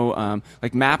was no,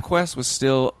 MapQuest was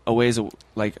still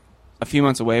a few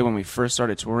months away when we first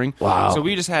started touring. Wow. So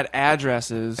we just had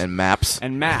addresses And maps.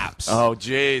 Oh,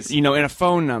 jeez. And a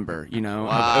phone number, a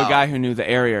guy who knew the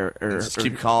area. Just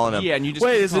keep calling him. Yeah, and you just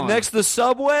wait, keep is it calling next to the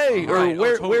subway? Right.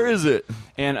 Or Totally. where is it?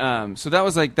 And so that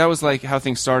was like how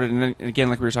things started. And then again,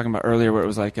 like we were talking about earlier, where it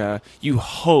was like you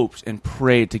hoped and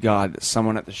prayed to God that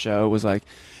someone at the show was like,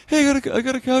 hey, I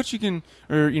got a couch you can,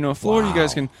 or a floor you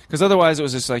guys can, because otherwise it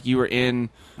was just like you were in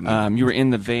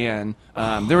the van.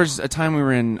 There was a time we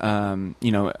were in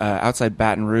outside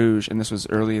Baton Rouge, and this was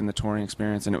early in the touring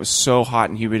experience, and it was so hot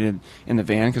and humid in the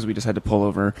van because we just had to pull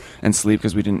over and sleep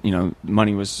because we didn't,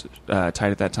 money was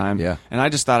tight at that time. Yeah. And I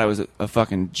just thought I was a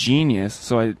fucking genius,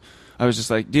 so I was just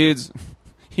like, dudes,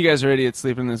 you guys are idiots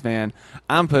sleeping in this van.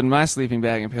 I'm putting my sleeping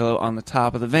bag and pillow on the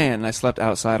top of the van, and I slept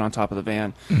outside on top of the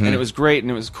van, and it was great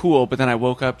and it was cool. But then I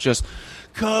woke up just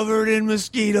covered in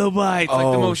mosquito bites,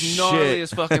 like the most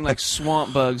gnarliest fucking like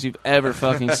swamp bugs you've ever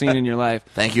fucking seen in your life.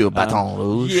 Thank you, Baton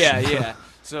Rouge. Yeah.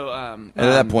 So and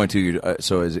at that point too, are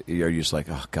you just like,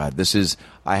 oh god, this is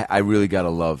I really gotta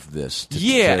love this.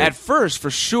 At first for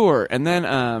sure, and then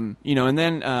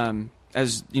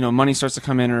as money starts to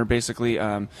come in, or basically,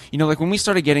 like when we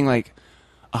started getting like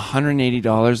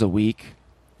 $180 a week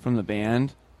from the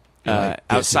band,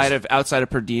 outside of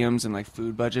per diems and like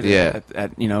food budget,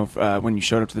 at when you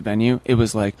showed up to the venue, it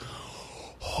was like,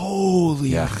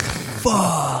 holy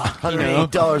fuck,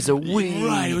 $180 a week.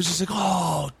 Right? It was just like,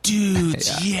 oh,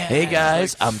 dudes, yeah. Hey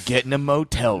guys, I'm getting a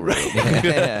motel room.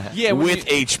 With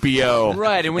HBO.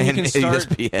 Right, and when you can start,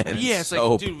 ESPN. yeah, it's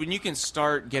like, dude, when you can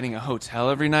start getting a hotel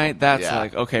every night, that's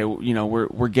like, okay,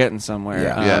 we're getting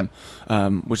somewhere.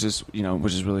 Which is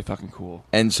really fucking cool.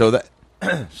 And so that,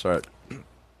 sorry,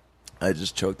 I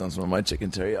just choked on some of my chicken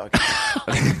teriyaki.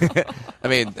 I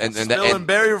mean, and Smelling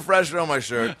berry refresher on my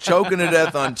shirt, choking to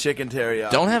death on chicken teriyaki.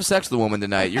 don't have sex with a woman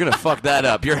tonight. You're gonna fuck that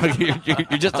up. You're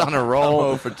just on a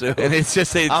roll. I'm 0 for 2. And it's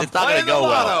just it's not gonna go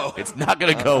well. It's not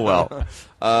gonna go well.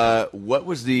 What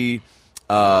was the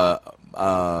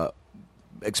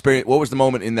experience? What was the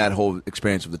moment in that whole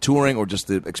experience of the touring, or just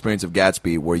the experience of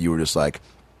Gatsby, where you were just like,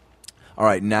 all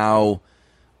right, now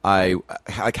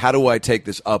how do I take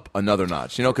this up another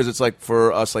notch? Because it's like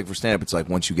for us, like for stand up, it's like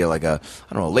once you get like a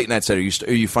late night set, or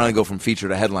you finally go from feature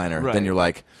to headliner, then you're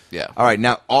like, all right,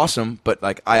 now awesome, but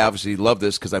like I obviously love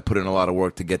this because I put in a lot of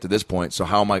work to get to this point. So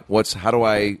what do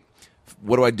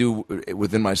I do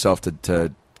within myself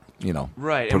to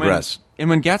progress? And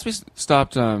when Gatsby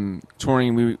stopped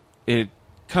touring, it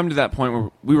come to that point where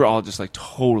we were all just like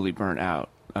totally burnt out.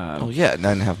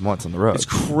 9.5 months on the road. It's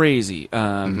crazy.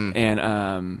 And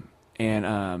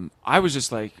I was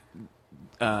just like,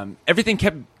 everything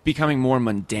kept becoming more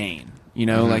mundane,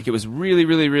 like it was really,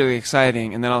 really, really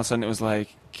exciting. And then all of a sudden it was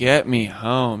like, get me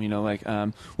home,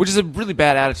 which is a really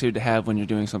bad attitude to have when you're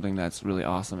doing something that's really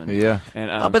awesome. And,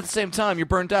 but at the same time, you're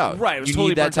burnt out. Right. It was you totally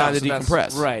need that time to out,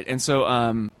 decompress. Right. And so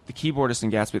the keyboardist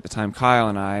in Gatsby at the time, Kyle,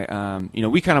 and I,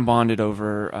 we kind of bonded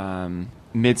over,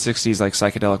 mid 60s like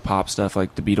psychedelic pop stuff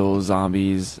like the Beatles,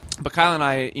 Zombies. But Kyle and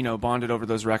I, bonded over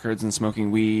those records and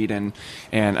smoking weed and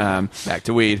Back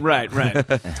to weed. right.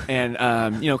 And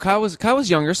Kyle was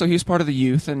younger, so he was part of the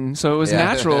youth, and so it was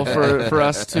natural for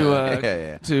us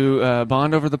to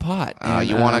bond over the pot.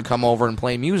 You want to come over and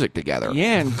play music together?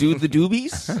 Yeah, and do the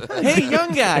doobies. Hey,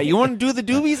 young guy, you want to do the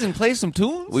doobies and play some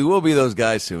tunes? We will be those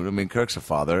guys soon. I mean, Kirk's a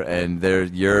father, and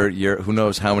you're who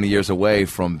knows how many years away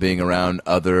from being around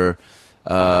other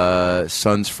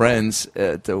son's friends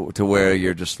to where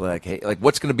you're just like, hey, like,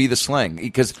 what's going to be the slang?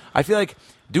 Because I feel like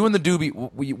doing the doobie,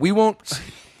 we won't.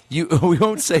 We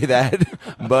won't say that,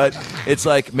 but it's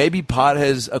like maybe pot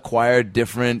has acquired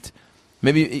different.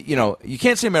 Maybe you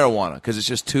can't say marijuana because it's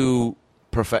just too.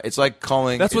 It's like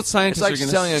calling. That's what scientists are going to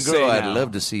say. It's like telling a girl, now. "I'd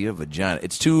love to see your vagina."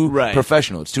 It's too Right.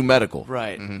 professional. It's too medical.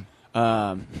 Right.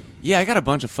 Yeah, I got a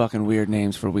bunch of fucking weird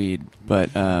names for weed, but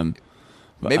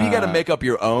Maybe you got to make up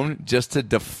your own just to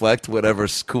deflect whatever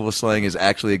cool slang is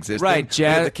actually existing. right,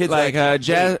 jazz. The kids like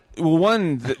jazz. Well,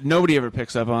 one that nobody ever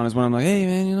picks up on is when I'm like, "Hey,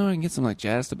 man, I can get some like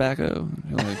jazz tobacco."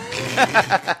 You're like,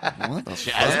 what the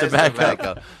Jazz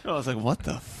tobacco. I was like, "What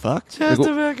the fuck?" Jazz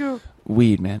tobacco.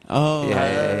 Weed, man. Oh,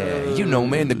 Yeah. You know,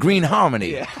 man, the Green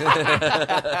Harmony.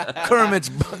 Kermit's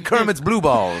Blue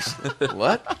Balls.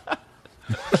 What?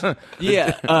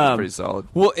 Yeah, Pretty solid.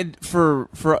 Well, for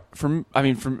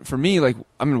me, like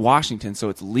I'm in Washington, so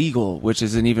it's legal, which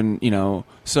isn't even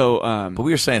so. But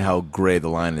we were saying how gray the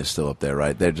line is still up there,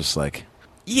 right? They're just like,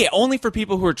 Yeah, only for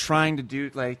people who are trying to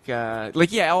do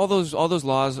all those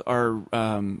laws are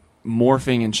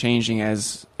morphing and changing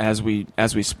as we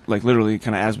like literally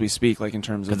kind of as we speak, like in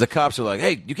terms of because the cops are like,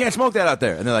 hey, you can't smoke that out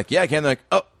there, and they're like, yeah, I can. They're like,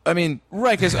 oh, I mean,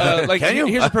 right, because like Can you?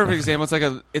 here's a perfect example.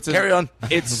 Carry on.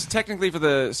 It's technically for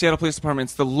the Seattle Police Department.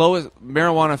 It's the lowest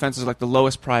marijuana offense is like the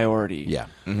lowest priority. Yeah.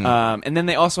 And then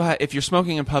they also have, if you're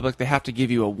smoking in public, they have to give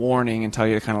you a warning and tell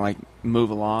you to kind of like move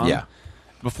along. Yeah.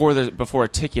 Before a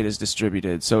ticket is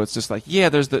distributed. So it's just like, yeah,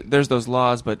 there's those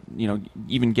laws, but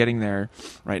even getting there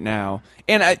right now,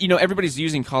 and everybody's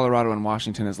using Colorado and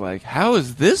Washington as like, how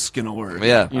is this gonna work?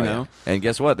 Yeah. you know. And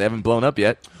guess what? They haven't blown up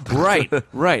yet. Right.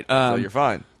 So you're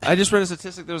fine. I just read a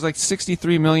statistic. There was like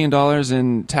 $63 million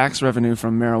in tax revenue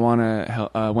from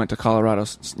marijuana went to Colorado,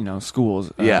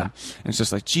 schools. Yeah. And it's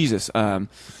just like Jesus.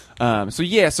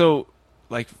 So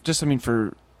like, just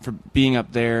for being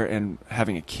up there and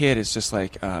having a kid, it's just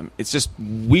like it's just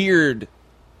weird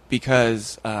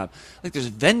because like there's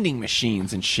vending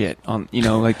machines and shit on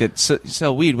like that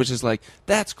sell weed, which is like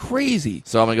that's crazy.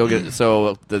 So I'm gonna go get.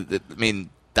 So I mean,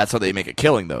 that's how they make a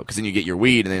killing though, because then you get your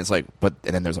weed, and then it's like, and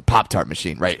then there's a Pop-Tart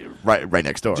machine right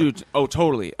next door. Dude, oh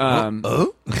totally.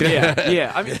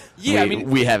 Yeah. I mean,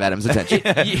 we have Adam's attention.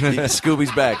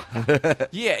 Scooby's back.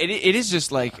 Yeah, it is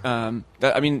just like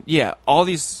all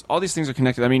these things are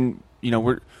connected. I mean,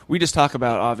 we just talk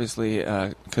about obviously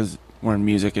because we're in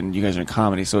music and you guys are in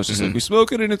comedy, so it's just like we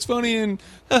smoke it and it's funny and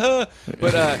but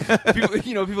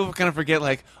people kind of forget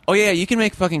like, oh yeah, you can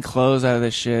make fucking clothes out of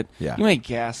this shit. Yeah. You make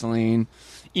gasoline.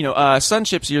 Sun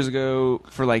Chips years ago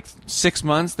for like 6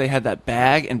 months they had that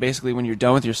bag, and basically when you're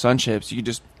done with your Sun Chips, you could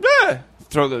just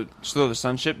throw the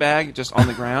Sun Chip bag just on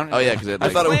the ground. Oh yeah, because I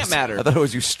thought plant matter. I thought it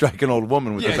was you strike an old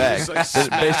woman with the bag just, like,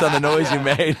 based on the noise you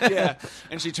made. Yeah,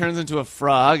 and she turns into a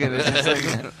frog, and it's just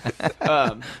like,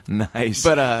 Nice.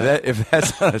 But, if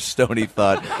that's not a stony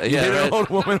thought, you Yeah, hit right. an old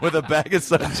woman with a bag of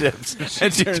Sun Chips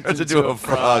and she turns into a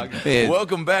frog. Yeah.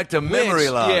 Welcome back to memory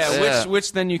loss. Yeah,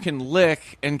 which then you can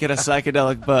lick and get a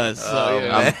psychedelic buzz.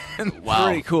 So, Wow.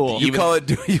 pretty cool. You call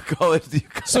it.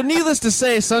 So needless to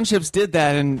say, Sun Chips did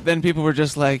that, and then people were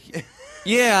just like,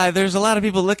 yeah, there's a lot of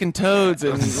people licking toads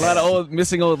and a lot of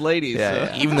missing old ladies.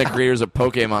 Yeah, so. Even the creators of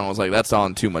Pokemon was like, that's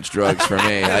on too much drugs for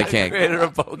me. I can't. Creator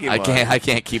of Pokemon. I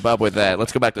can't keep up with that.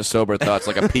 Let's go back to sober thoughts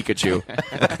like a Pikachu.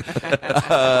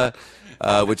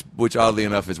 Which oddly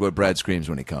enough is what Brad screams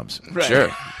when he comes. Right. Sure.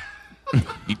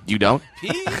 You don't?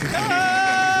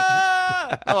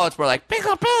 Oh, it's more like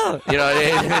peekaboo.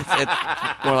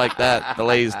 It's more like that. The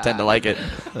ladies tend to like it.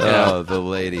 Oh, the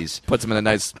ladies. Puts them in a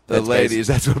nice. The headspace. ladies.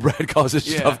 That's what Brad calls his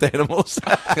stuffed animals.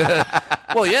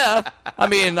 Well, yeah. I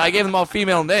mean, I gave them all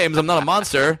female names. I'm not a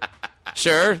monster.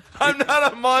 Sure. I'm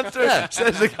not a monster, Yeah.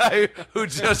 says the guy who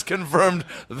just confirmed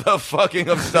the fucking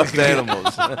of stuffed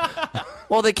animals.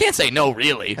 Well, they can't say no,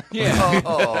 really. Yeah,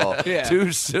 Oh, Yeah.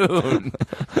 too soon.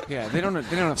 yeah. They don't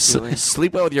have feelings.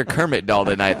 Sleep well with your Kermit doll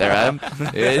tonight, there, Adam.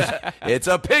 It's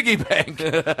a piggy bank.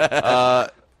 All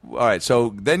right,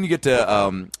 so then you get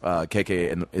to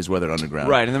KK and Is Weathered Underground.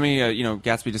 Right, and then we,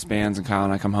 Gatsby disbands, and Kyle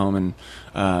and I come home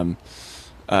and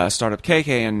start up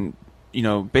KK, and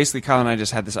basically Kyle and I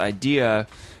just had this idea,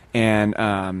 And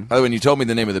By the way, when you told me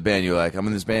the name of the band, you were like, I'm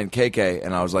in this band KK,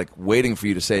 and I was like waiting for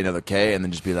you to say another K and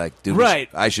then just be like, dude, Right.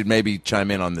 I should maybe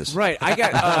chime in on this. right, I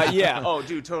got yeah. Oh,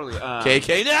 dude, totally.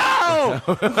 KK, no!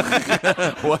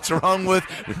 What's wrong with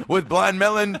Blind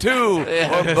Melon 2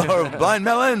 or Blind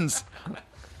Melons?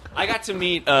 I got to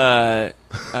meet Jay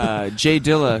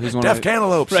Dilla, who's one Deaf of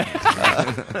Cantaloupes.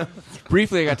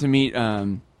 briefly. I got to meet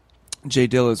Jay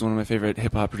Dilla is one of my favorite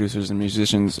hip hop producers and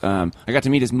musicians. I got to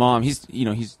meet his mom. He's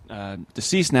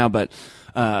deceased now, but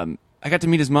I got to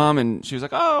meet his mom, and she was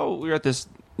like, "Oh, we were at this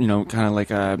kind of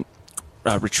like a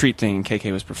retreat thing, and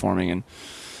KK was performing,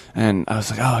 and I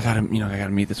was like, oh, I gotta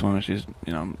meet this woman. She's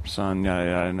son, yada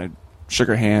yada." And I shook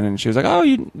her hand, and she was like, "Oh,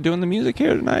 you doing the music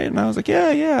here tonight?" And I was like,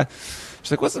 "Yeah." She's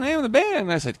like, "What's the name of the band?"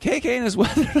 And I said, "KK and his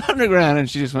Weathered Underground." And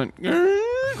she just went,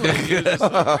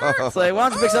 It's like, why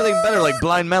don't you make something better like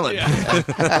Blind Melon?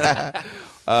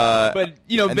 but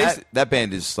And that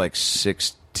band is like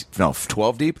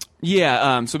 12 deep?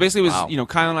 Yeah, so basically it was, Wow.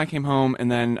 Kyle and I came home,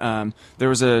 and then there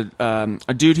was a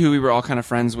dude who we were all kind of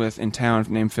friends with in town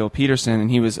named Phil Peterson,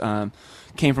 and he was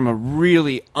came from a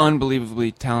really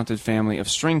unbelievably talented family of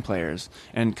string players.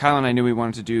 And Kyle and I knew we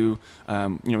wanted to do,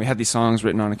 we had these songs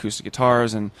written on acoustic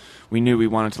guitars, and we knew we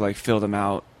wanted to like fill them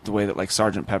out the way that like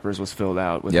Sgt. Pepper's was filled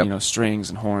out with Yep. strings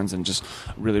and horns and just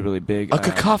really really big A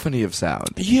cacophony of sound.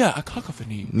 Yeah, a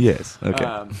cacophony. Yes. Okay.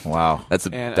 Wow. that's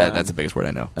and, that's the biggest word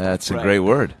I know. That's a Right. great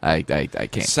word. I can't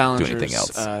Salinger's, do anything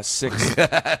else. Sixth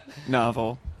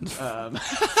novel.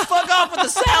 Fuck off with the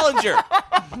Salinger.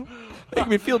 Make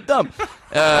me feel dumb.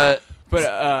 But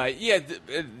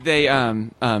they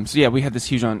so yeah, we had this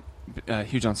huge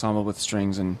ensemble with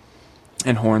strings and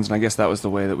horns, and I guess that was the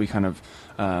way that we kind of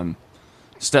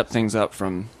stepped things up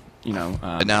from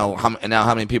And now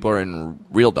how many people are in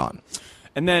Real Dawn?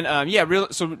 and then now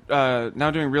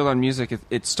doing Real On Music,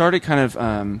 it started kind of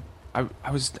I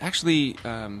was actually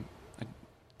I'd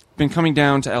been coming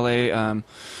down to LA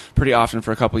pretty often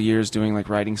for a couple of years, doing like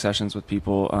writing sessions with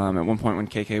people. At one point when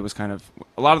KK was kind of,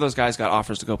 a lot of those guys got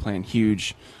offers to go play in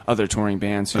huge other touring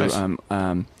bands who Nice.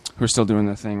 who are still doing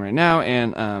their thing right now.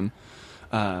 And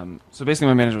so basically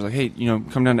my manager was like, hey,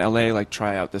 come down to LA, like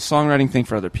try out this songwriting thing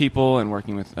for other people, and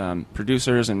working with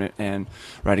producers and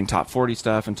writing top 40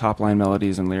 stuff and top line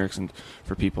melodies and lyrics and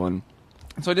for people. And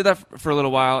so I did that for a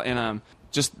little while, and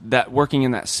just that working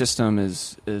in that system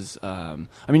is I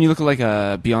mean, you look at like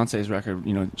Beyonce's record,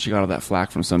 she got all that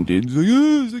flack from some dude. He's like,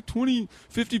 there's like 20,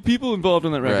 50 people involved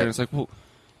in that record. Right. And it's like, well,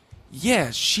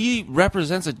 yeah, she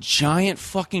represents a giant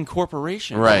fucking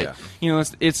corporation. Right.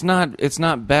 It's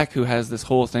not Beck who has this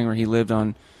whole thing where he lived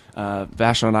on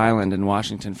Vashon Island in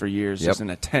Washington for years, Yep. just in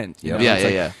a tent. Yep. Yeah, It's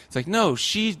like, yeah. It's like, no,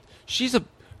 she's a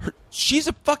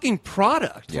fucking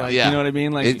product. Yeah. Like, Yeah. You know what I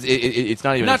mean? Like, it's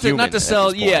not even not a human to at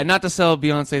sell this point. not to sell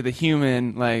Beyonce the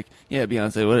human, like, yeah,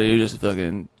 Beyonce, what are you, just a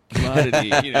fucking commodity,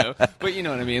 but you know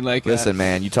what I mean, like, Listen,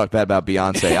 man, you talk bad about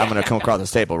Beyonce. I'm gonna come across the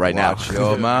table right now. Watch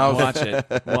your mouth.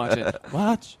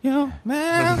 watch your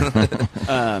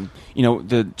mouth.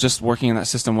 Just working in that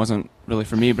system wasn't really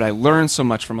for me, but I learned so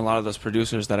much from a lot of those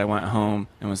producers that I went home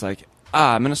and was like,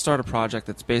 I'm gonna start a project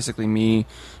that's basically me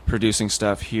producing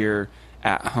stuff here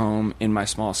at home in my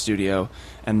small studio,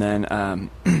 and then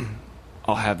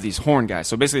I'll have these horn guys.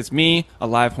 So basically it's me, a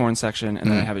live horn section,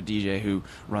 and then I have a DJ who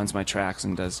runs my tracks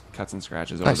and does cuts and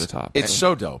scratches over the top. It's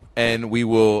so dope. And we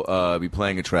will be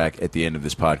playing a track at the end of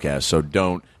this podcast, so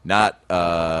don't not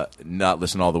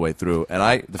listen all the way through. And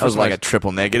That was like a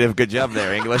triple negative. Good job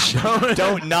there, English.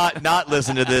 Don't not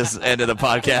listen to this end of the It's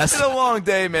podcast. been a long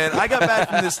day, man. I got back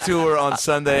from this tour on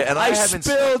Sunday, and I haven't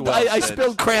slept well I since.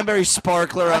 spilled cranberry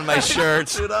sparkler on my shirt.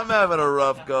 Dude, I'm having a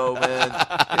rough go, man.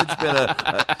 It's been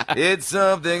it's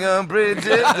something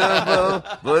unpredictable,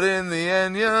 but in the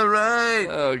end, you're right.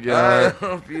 Oh, I God.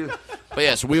 hope you. But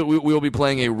yes, we will be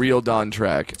playing a Real Dawn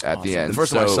track at the end. The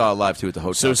first time I saw it live too at the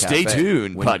hotel. So stay Cafe.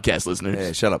 tuned, When- podcast listeners.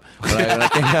 Yeah, shut up.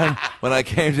 When I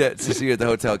came to see you at the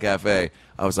Hotel Cafe,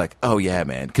 I was like, oh yeah,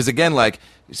 man. Because again, like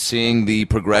seeing the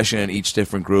progression in each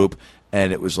different group,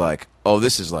 and it was like, oh,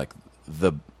 this is like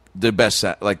the best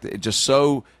set. Like it just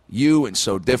so you and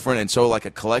so different, and so like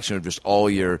a collection of just all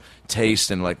your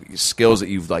taste and like skills that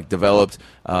you've like developed.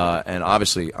 And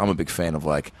obviously, I'm a big fan of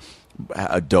like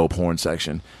a dope horn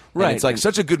section. And Right. it's like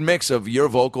such a good mix of your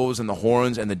vocals and the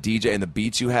horns and the DJ and the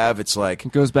beats you have. It's like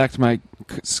It goes back to my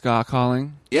ska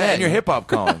calling. yeah, and your hip hop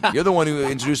calling. You're the one who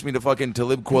introduced me to fucking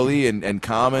Talib Kweli and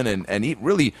Common and he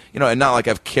really, and not like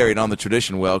I've carried on the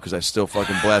tradition well because I still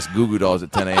fucking blast Goo Goo Dolls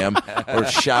at 10 a.m. or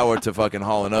shower to fucking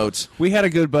Hall & Oates. We had a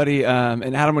good buddy,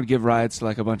 and Adam would give rides to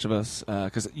like a bunch of us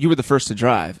because you were the first to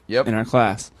drive Yep. in our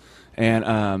class, and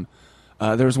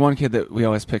there was one kid that we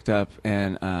always picked up,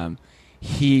 and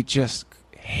he just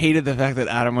hated the fact that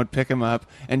Adam would pick him up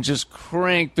and just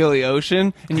crank Billy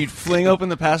Ocean, and you'd fling open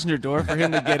the passenger door for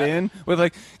him to get in with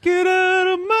like, "Get out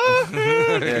of my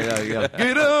head,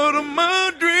 Get out of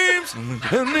my dreams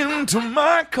and into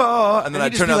my car. And then And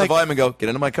I'd he'd turn just be down like- the volume and go, get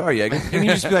into my car, Yeager. and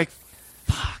you'd just be like,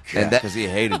 And that Because he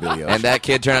hated Billy Ocean. and that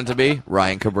kid turned out to be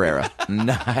Ryan Cabrera.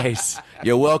 Nice.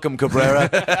 You're welcome,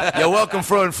 Cabrera. You're welcome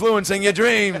for influencing your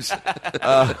dreams.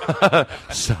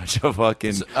 Such a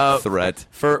fucking threat.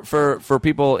 For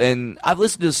people, and I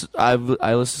listened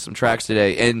to some tracks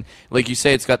today, and like you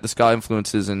say, it's got the ska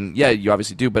influences, and yeah, you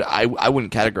obviously do, but I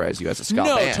wouldn't categorize you as a ska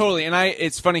no, band. totally. And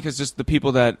it's funny because just the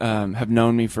people that have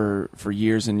known me for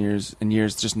years and years and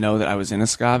years just know that I was in a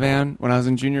ska band when I was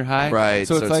in junior high. Right,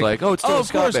 so it's like, oh, it's still a of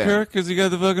ska course, band. Kirk, because you got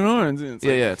the fucking horns. And it's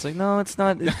Yeah, like, yeah. It's like, no, it's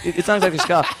not. It's not exactly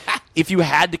ska. If you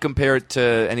had to compare it to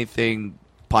anything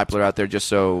popular out there, just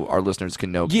so our listeners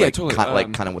can know, Yeah, like, totally.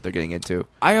 kind of what they're getting into.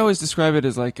 I always describe it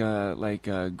as like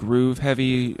a groove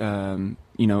heavy.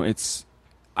 It's.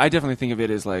 I definitely think of it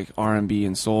as like R&B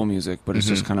and soul music, but it's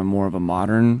just kind of more of a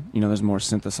modern. There's more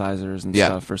synthesizers and Yeah.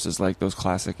 stuff versus like those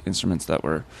classic instruments that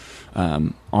were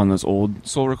on those old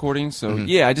soul recordings. So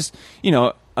yeah, I just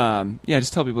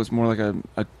just tell people it's more like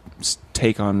a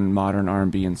take on modern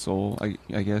R&B and soul.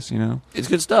 I guess It's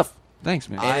good stuff. Thanks,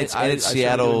 man. And it's I certainly do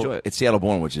Seattle. enjoy it. It's Seattle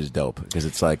born, which is dope because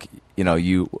it's like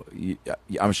you.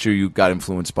 I'm sure you got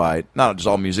influenced by not just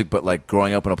all music, but like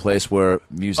growing up in a place where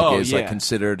music Oh, is like yeah.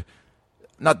 considered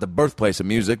not the birthplace of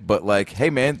music, but like, hey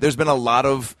man, there's been a lot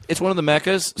of It's one of the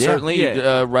meccas, Yeah. certainly.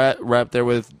 Yeah. Right there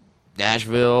with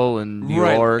Nashville and New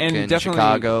Right, York and and definitely-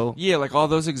 Chicago. Yeah, like all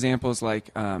those examples,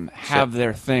 like have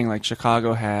their thing. Like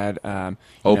Chicago had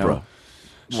Oprah.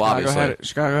 Well, obviously.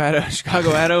 Chicago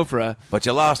had Oprah. But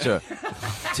you lost her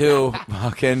to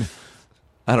fucking.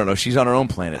 I don't know. She's on her own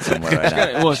planet somewhere right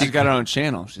now. Well, she's got her own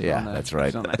channel. She's Yeah, on that- that's right.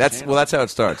 she's on that That's channel. that's how it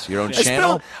starts. Your own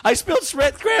channel. I spilled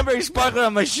cranberry sparkler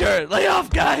on my shirt. Lay off,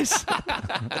 guys.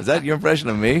 Is that your impression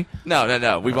of me?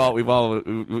 No. We've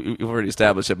already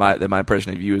established that my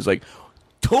impression of you is like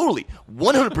totally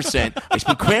 100%. I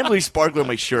spilled cranberry sparkler on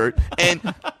my shirt, and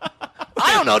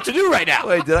I don't know what to do right now.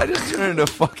 Wait, did I just turn into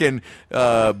fucking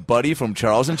Buddy from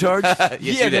Charles in Charge? Yes,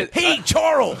 you did. Hey,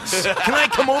 Charles, can I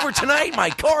come over tonight? My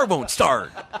car won't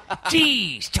start.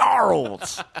 Jeez,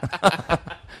 Charles.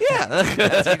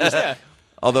 Yeah.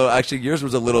 Although, actually, yours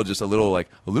was a little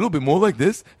bit more like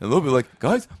this, and a little bit like,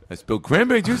 guys, I spilled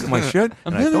cranberry juice on my shirt,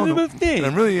 and I don't know, and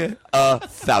I'm really,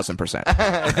 1,000%.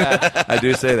 I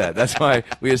do say that. That's why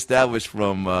we established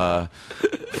from a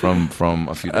few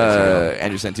days ago.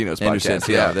 Andrew Santino's Andrew podcast.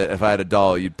 Santino, that if I had a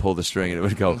doll, you'd pull the string and it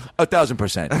would go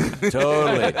 1,000%.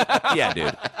 Totally. Yeah,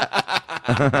 dude.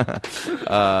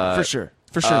 for sure,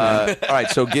 man. All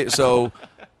right,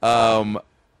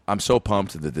 I'm so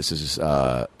pumped that this is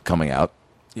coming out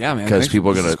Yeah, man. because thanks. people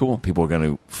are This gonna is cool. people are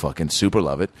gonna fucking super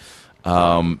love it.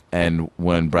 And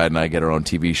when Brad and I get our own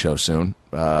TV show soon,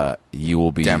 you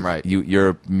will be Damn right.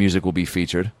 Your music will be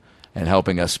featured and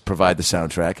helping us provide the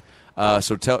soundtrack.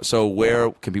 So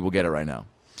where can people get it right now?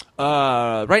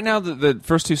 Right now, the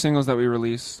first two singles that we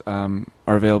released are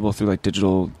available through like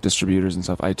digital distributors and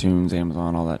stuff, iTunes,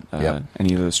 Amazon, all that. Yep.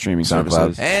 Any of those streaming SoundCloud.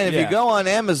 services. And if you go on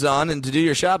Amazon and to do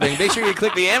your shopping, make sure you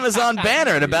click the Amazon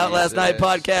banner at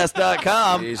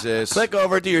aboutlastnightpodcast.com. Jesus. Click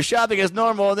over to your shopping as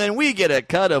normal, and then we get a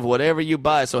cut of whatever you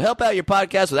buy. So help out your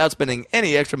podcast without spending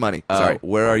any extra money. Sorry.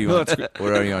 Where are you?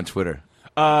 Where are you on Twitter?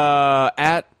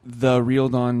 At the Real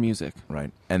Dawn Music.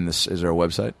 Right. And is there a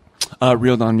website?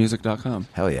 RealDawnMusic.com.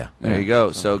 Hell yeah. There you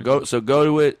go. So go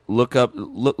to it. Look at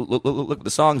the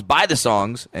songs, buy the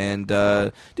songs, and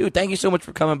dude, thank you so much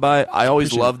for coming by. I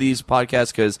always love these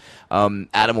podcasts because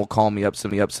Adam will call me up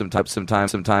sometimes.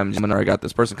 I got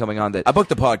this person coming on that I booked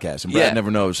the podcast, and Brad Yeah.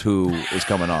 never knows who is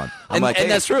coming on. And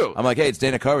that's true. I'm like, hey, it's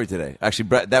Dana Curry today.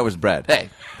 Actually, that was Brad. Hey,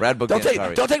 Brad booked don't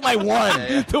Dana Curry. take my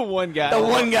one. The one guy. The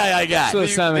one guy I got. So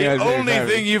it's sounding like only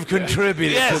thing you've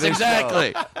contributed to Yes, this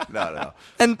exactly. show. No.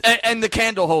 And the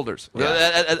candle holders.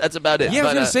 That's about it. Yeah, I was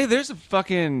But, gonna say there's a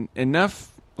fucking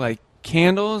enough like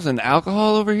candles and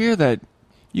alcohol over here that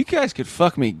you guys could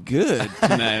fuck me good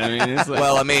tonight. I mean, it's like,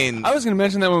 well, I mean, I was gonna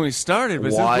mention that when we started,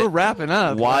 but Why- since we're wrapping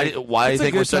up, why like, do you it's a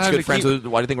think we're good such time good to friends keep- with?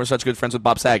 Why do you think we're such good friends with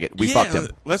Bob Saget? We Yeah, fucked him.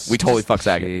 let's We totally just- fucked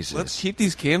Saget. Jesus. Let's keep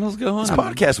these candles going. This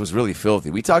podcast was really filthy.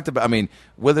 We talked about, I mean,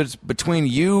 whether it's between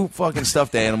you fucking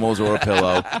stuffed animals or a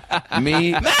pillow,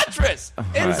 me, Mattress.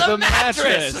 It's The a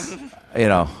mattress. you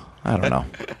know, I don't know.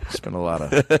 It's been a lot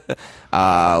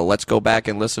of. Let's go back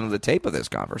and listen to the tape of this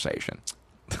conversation.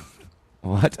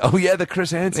 What? Oh, yeah, the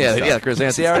Chris Hansen Yeah, stuff. yeah, Chris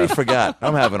Hansen See, I already stuff. forgot.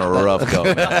 I'm having a rough go.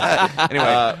 Man.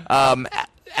 Anyway,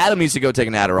 Adam needs to go take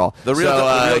an Adderall. The real,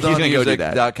 he's going to go do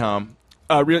that. .com.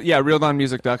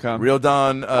 RealDonMusic.com. Real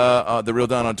Don, the Real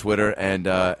Don on Twitter, and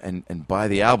buy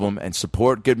the album and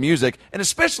support good music, and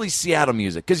especially Seattle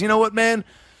music. Because you know what, man?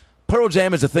 Pearl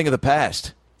Jam is a thing of the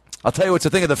past. I'll tell you what's a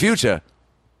thing of the future.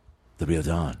 The Real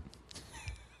Don.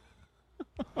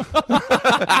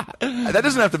 That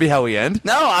doesn't have to be how we end.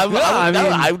 No,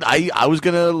 I was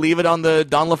going to leave it on the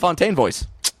Don LaFontaine voice.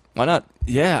 Why not?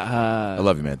 Yeah. I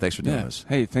love you, man. Thanks for doing this.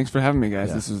 Hey, thanks for having me, guys.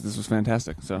 Yeah. This was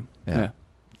fantastic. So, yeah.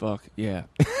 Fuck, yeah.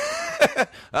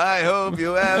 I hope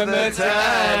you have the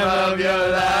time of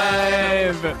your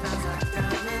life.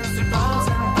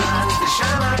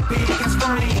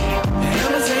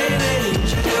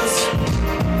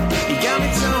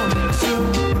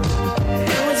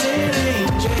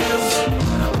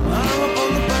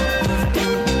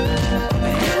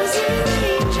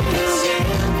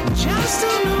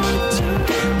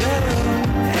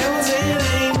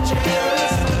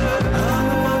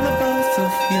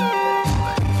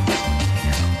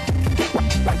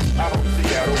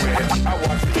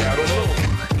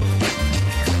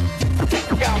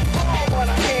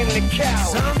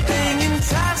 Something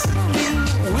enticing me,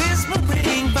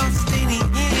 whispering about staying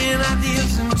in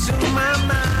ideas into my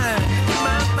mind.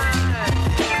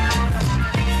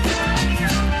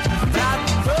 About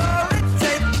the bullet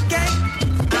tape game,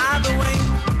 either way,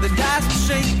 the dice will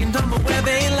shake and tumble where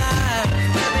they lie.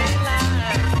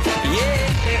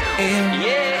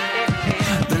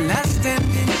 Yeah. The last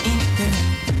standing evening,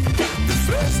 the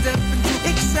first step into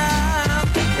exile,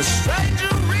 a stranger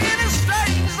really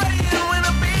strange saying when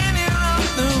I've been here all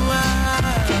the while. I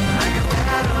can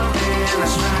battle in a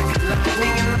strike of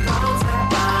lightning in the palms and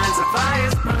binds the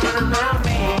fires burning around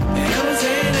me. Heavens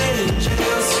and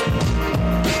angels,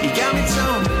 you got me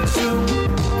tumbling too.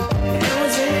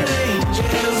 Heavens and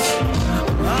angels,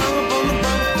 all up on the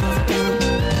both of you.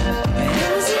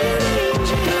 Heavens and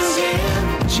angels,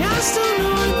 yeah, just don't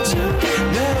know what to do.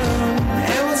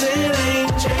 Heavens and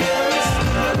angels,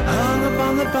 all up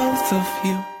on the both of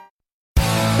you.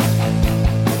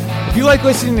 If you like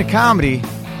listening to comedy,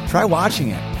 try watching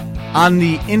it on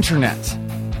the internet.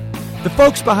 The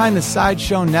folks behind the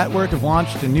Sideshow Network have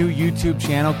launched a new YouTube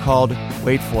channel called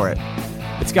Wait For It.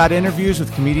 It's got interviews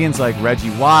with comedians like Reggie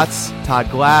Watts, Todd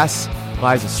Glass,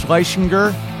 Liza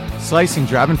Schlesinger.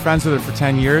 I've been friends with her for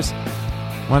 10 years.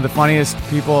 One of the funniest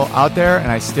people out there,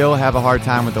 and I still have a hard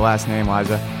time with the last name,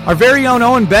 Liza. Our very own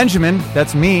Owen Benjamin,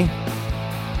 that's me,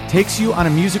 takes you on a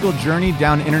musical journey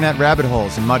down internet rabbit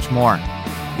holes and much more.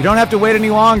 You don't have to wait any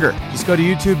longer. Just go to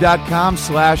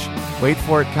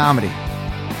youtube.com/waitforitcomedy.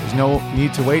 There's no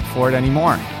need to wait for it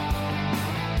anymore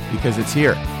because it's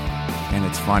here and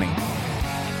it's funny.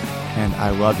 And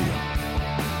I love you.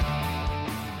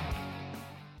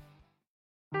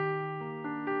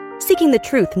 Seeking the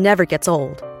truth never gets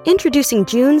old. Introducing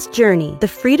June's Journey, the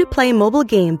free-to-play mobile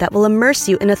game that will immerse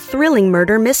you in a thrilling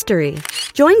murder mystery.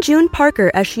 Join June Parker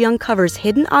as she uncovers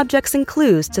hidden objects and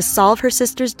clues to solve her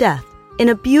sister's death in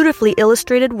a beautifully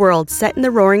illustrated world set in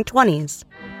the Roaring 20s.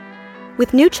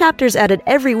 With new chapters added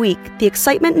every week, the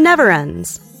excitement never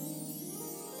ends.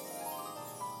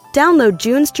 Download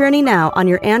June's Journey now on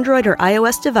your Android or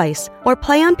iOS device, or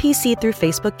play on PC through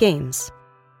Facebook Games.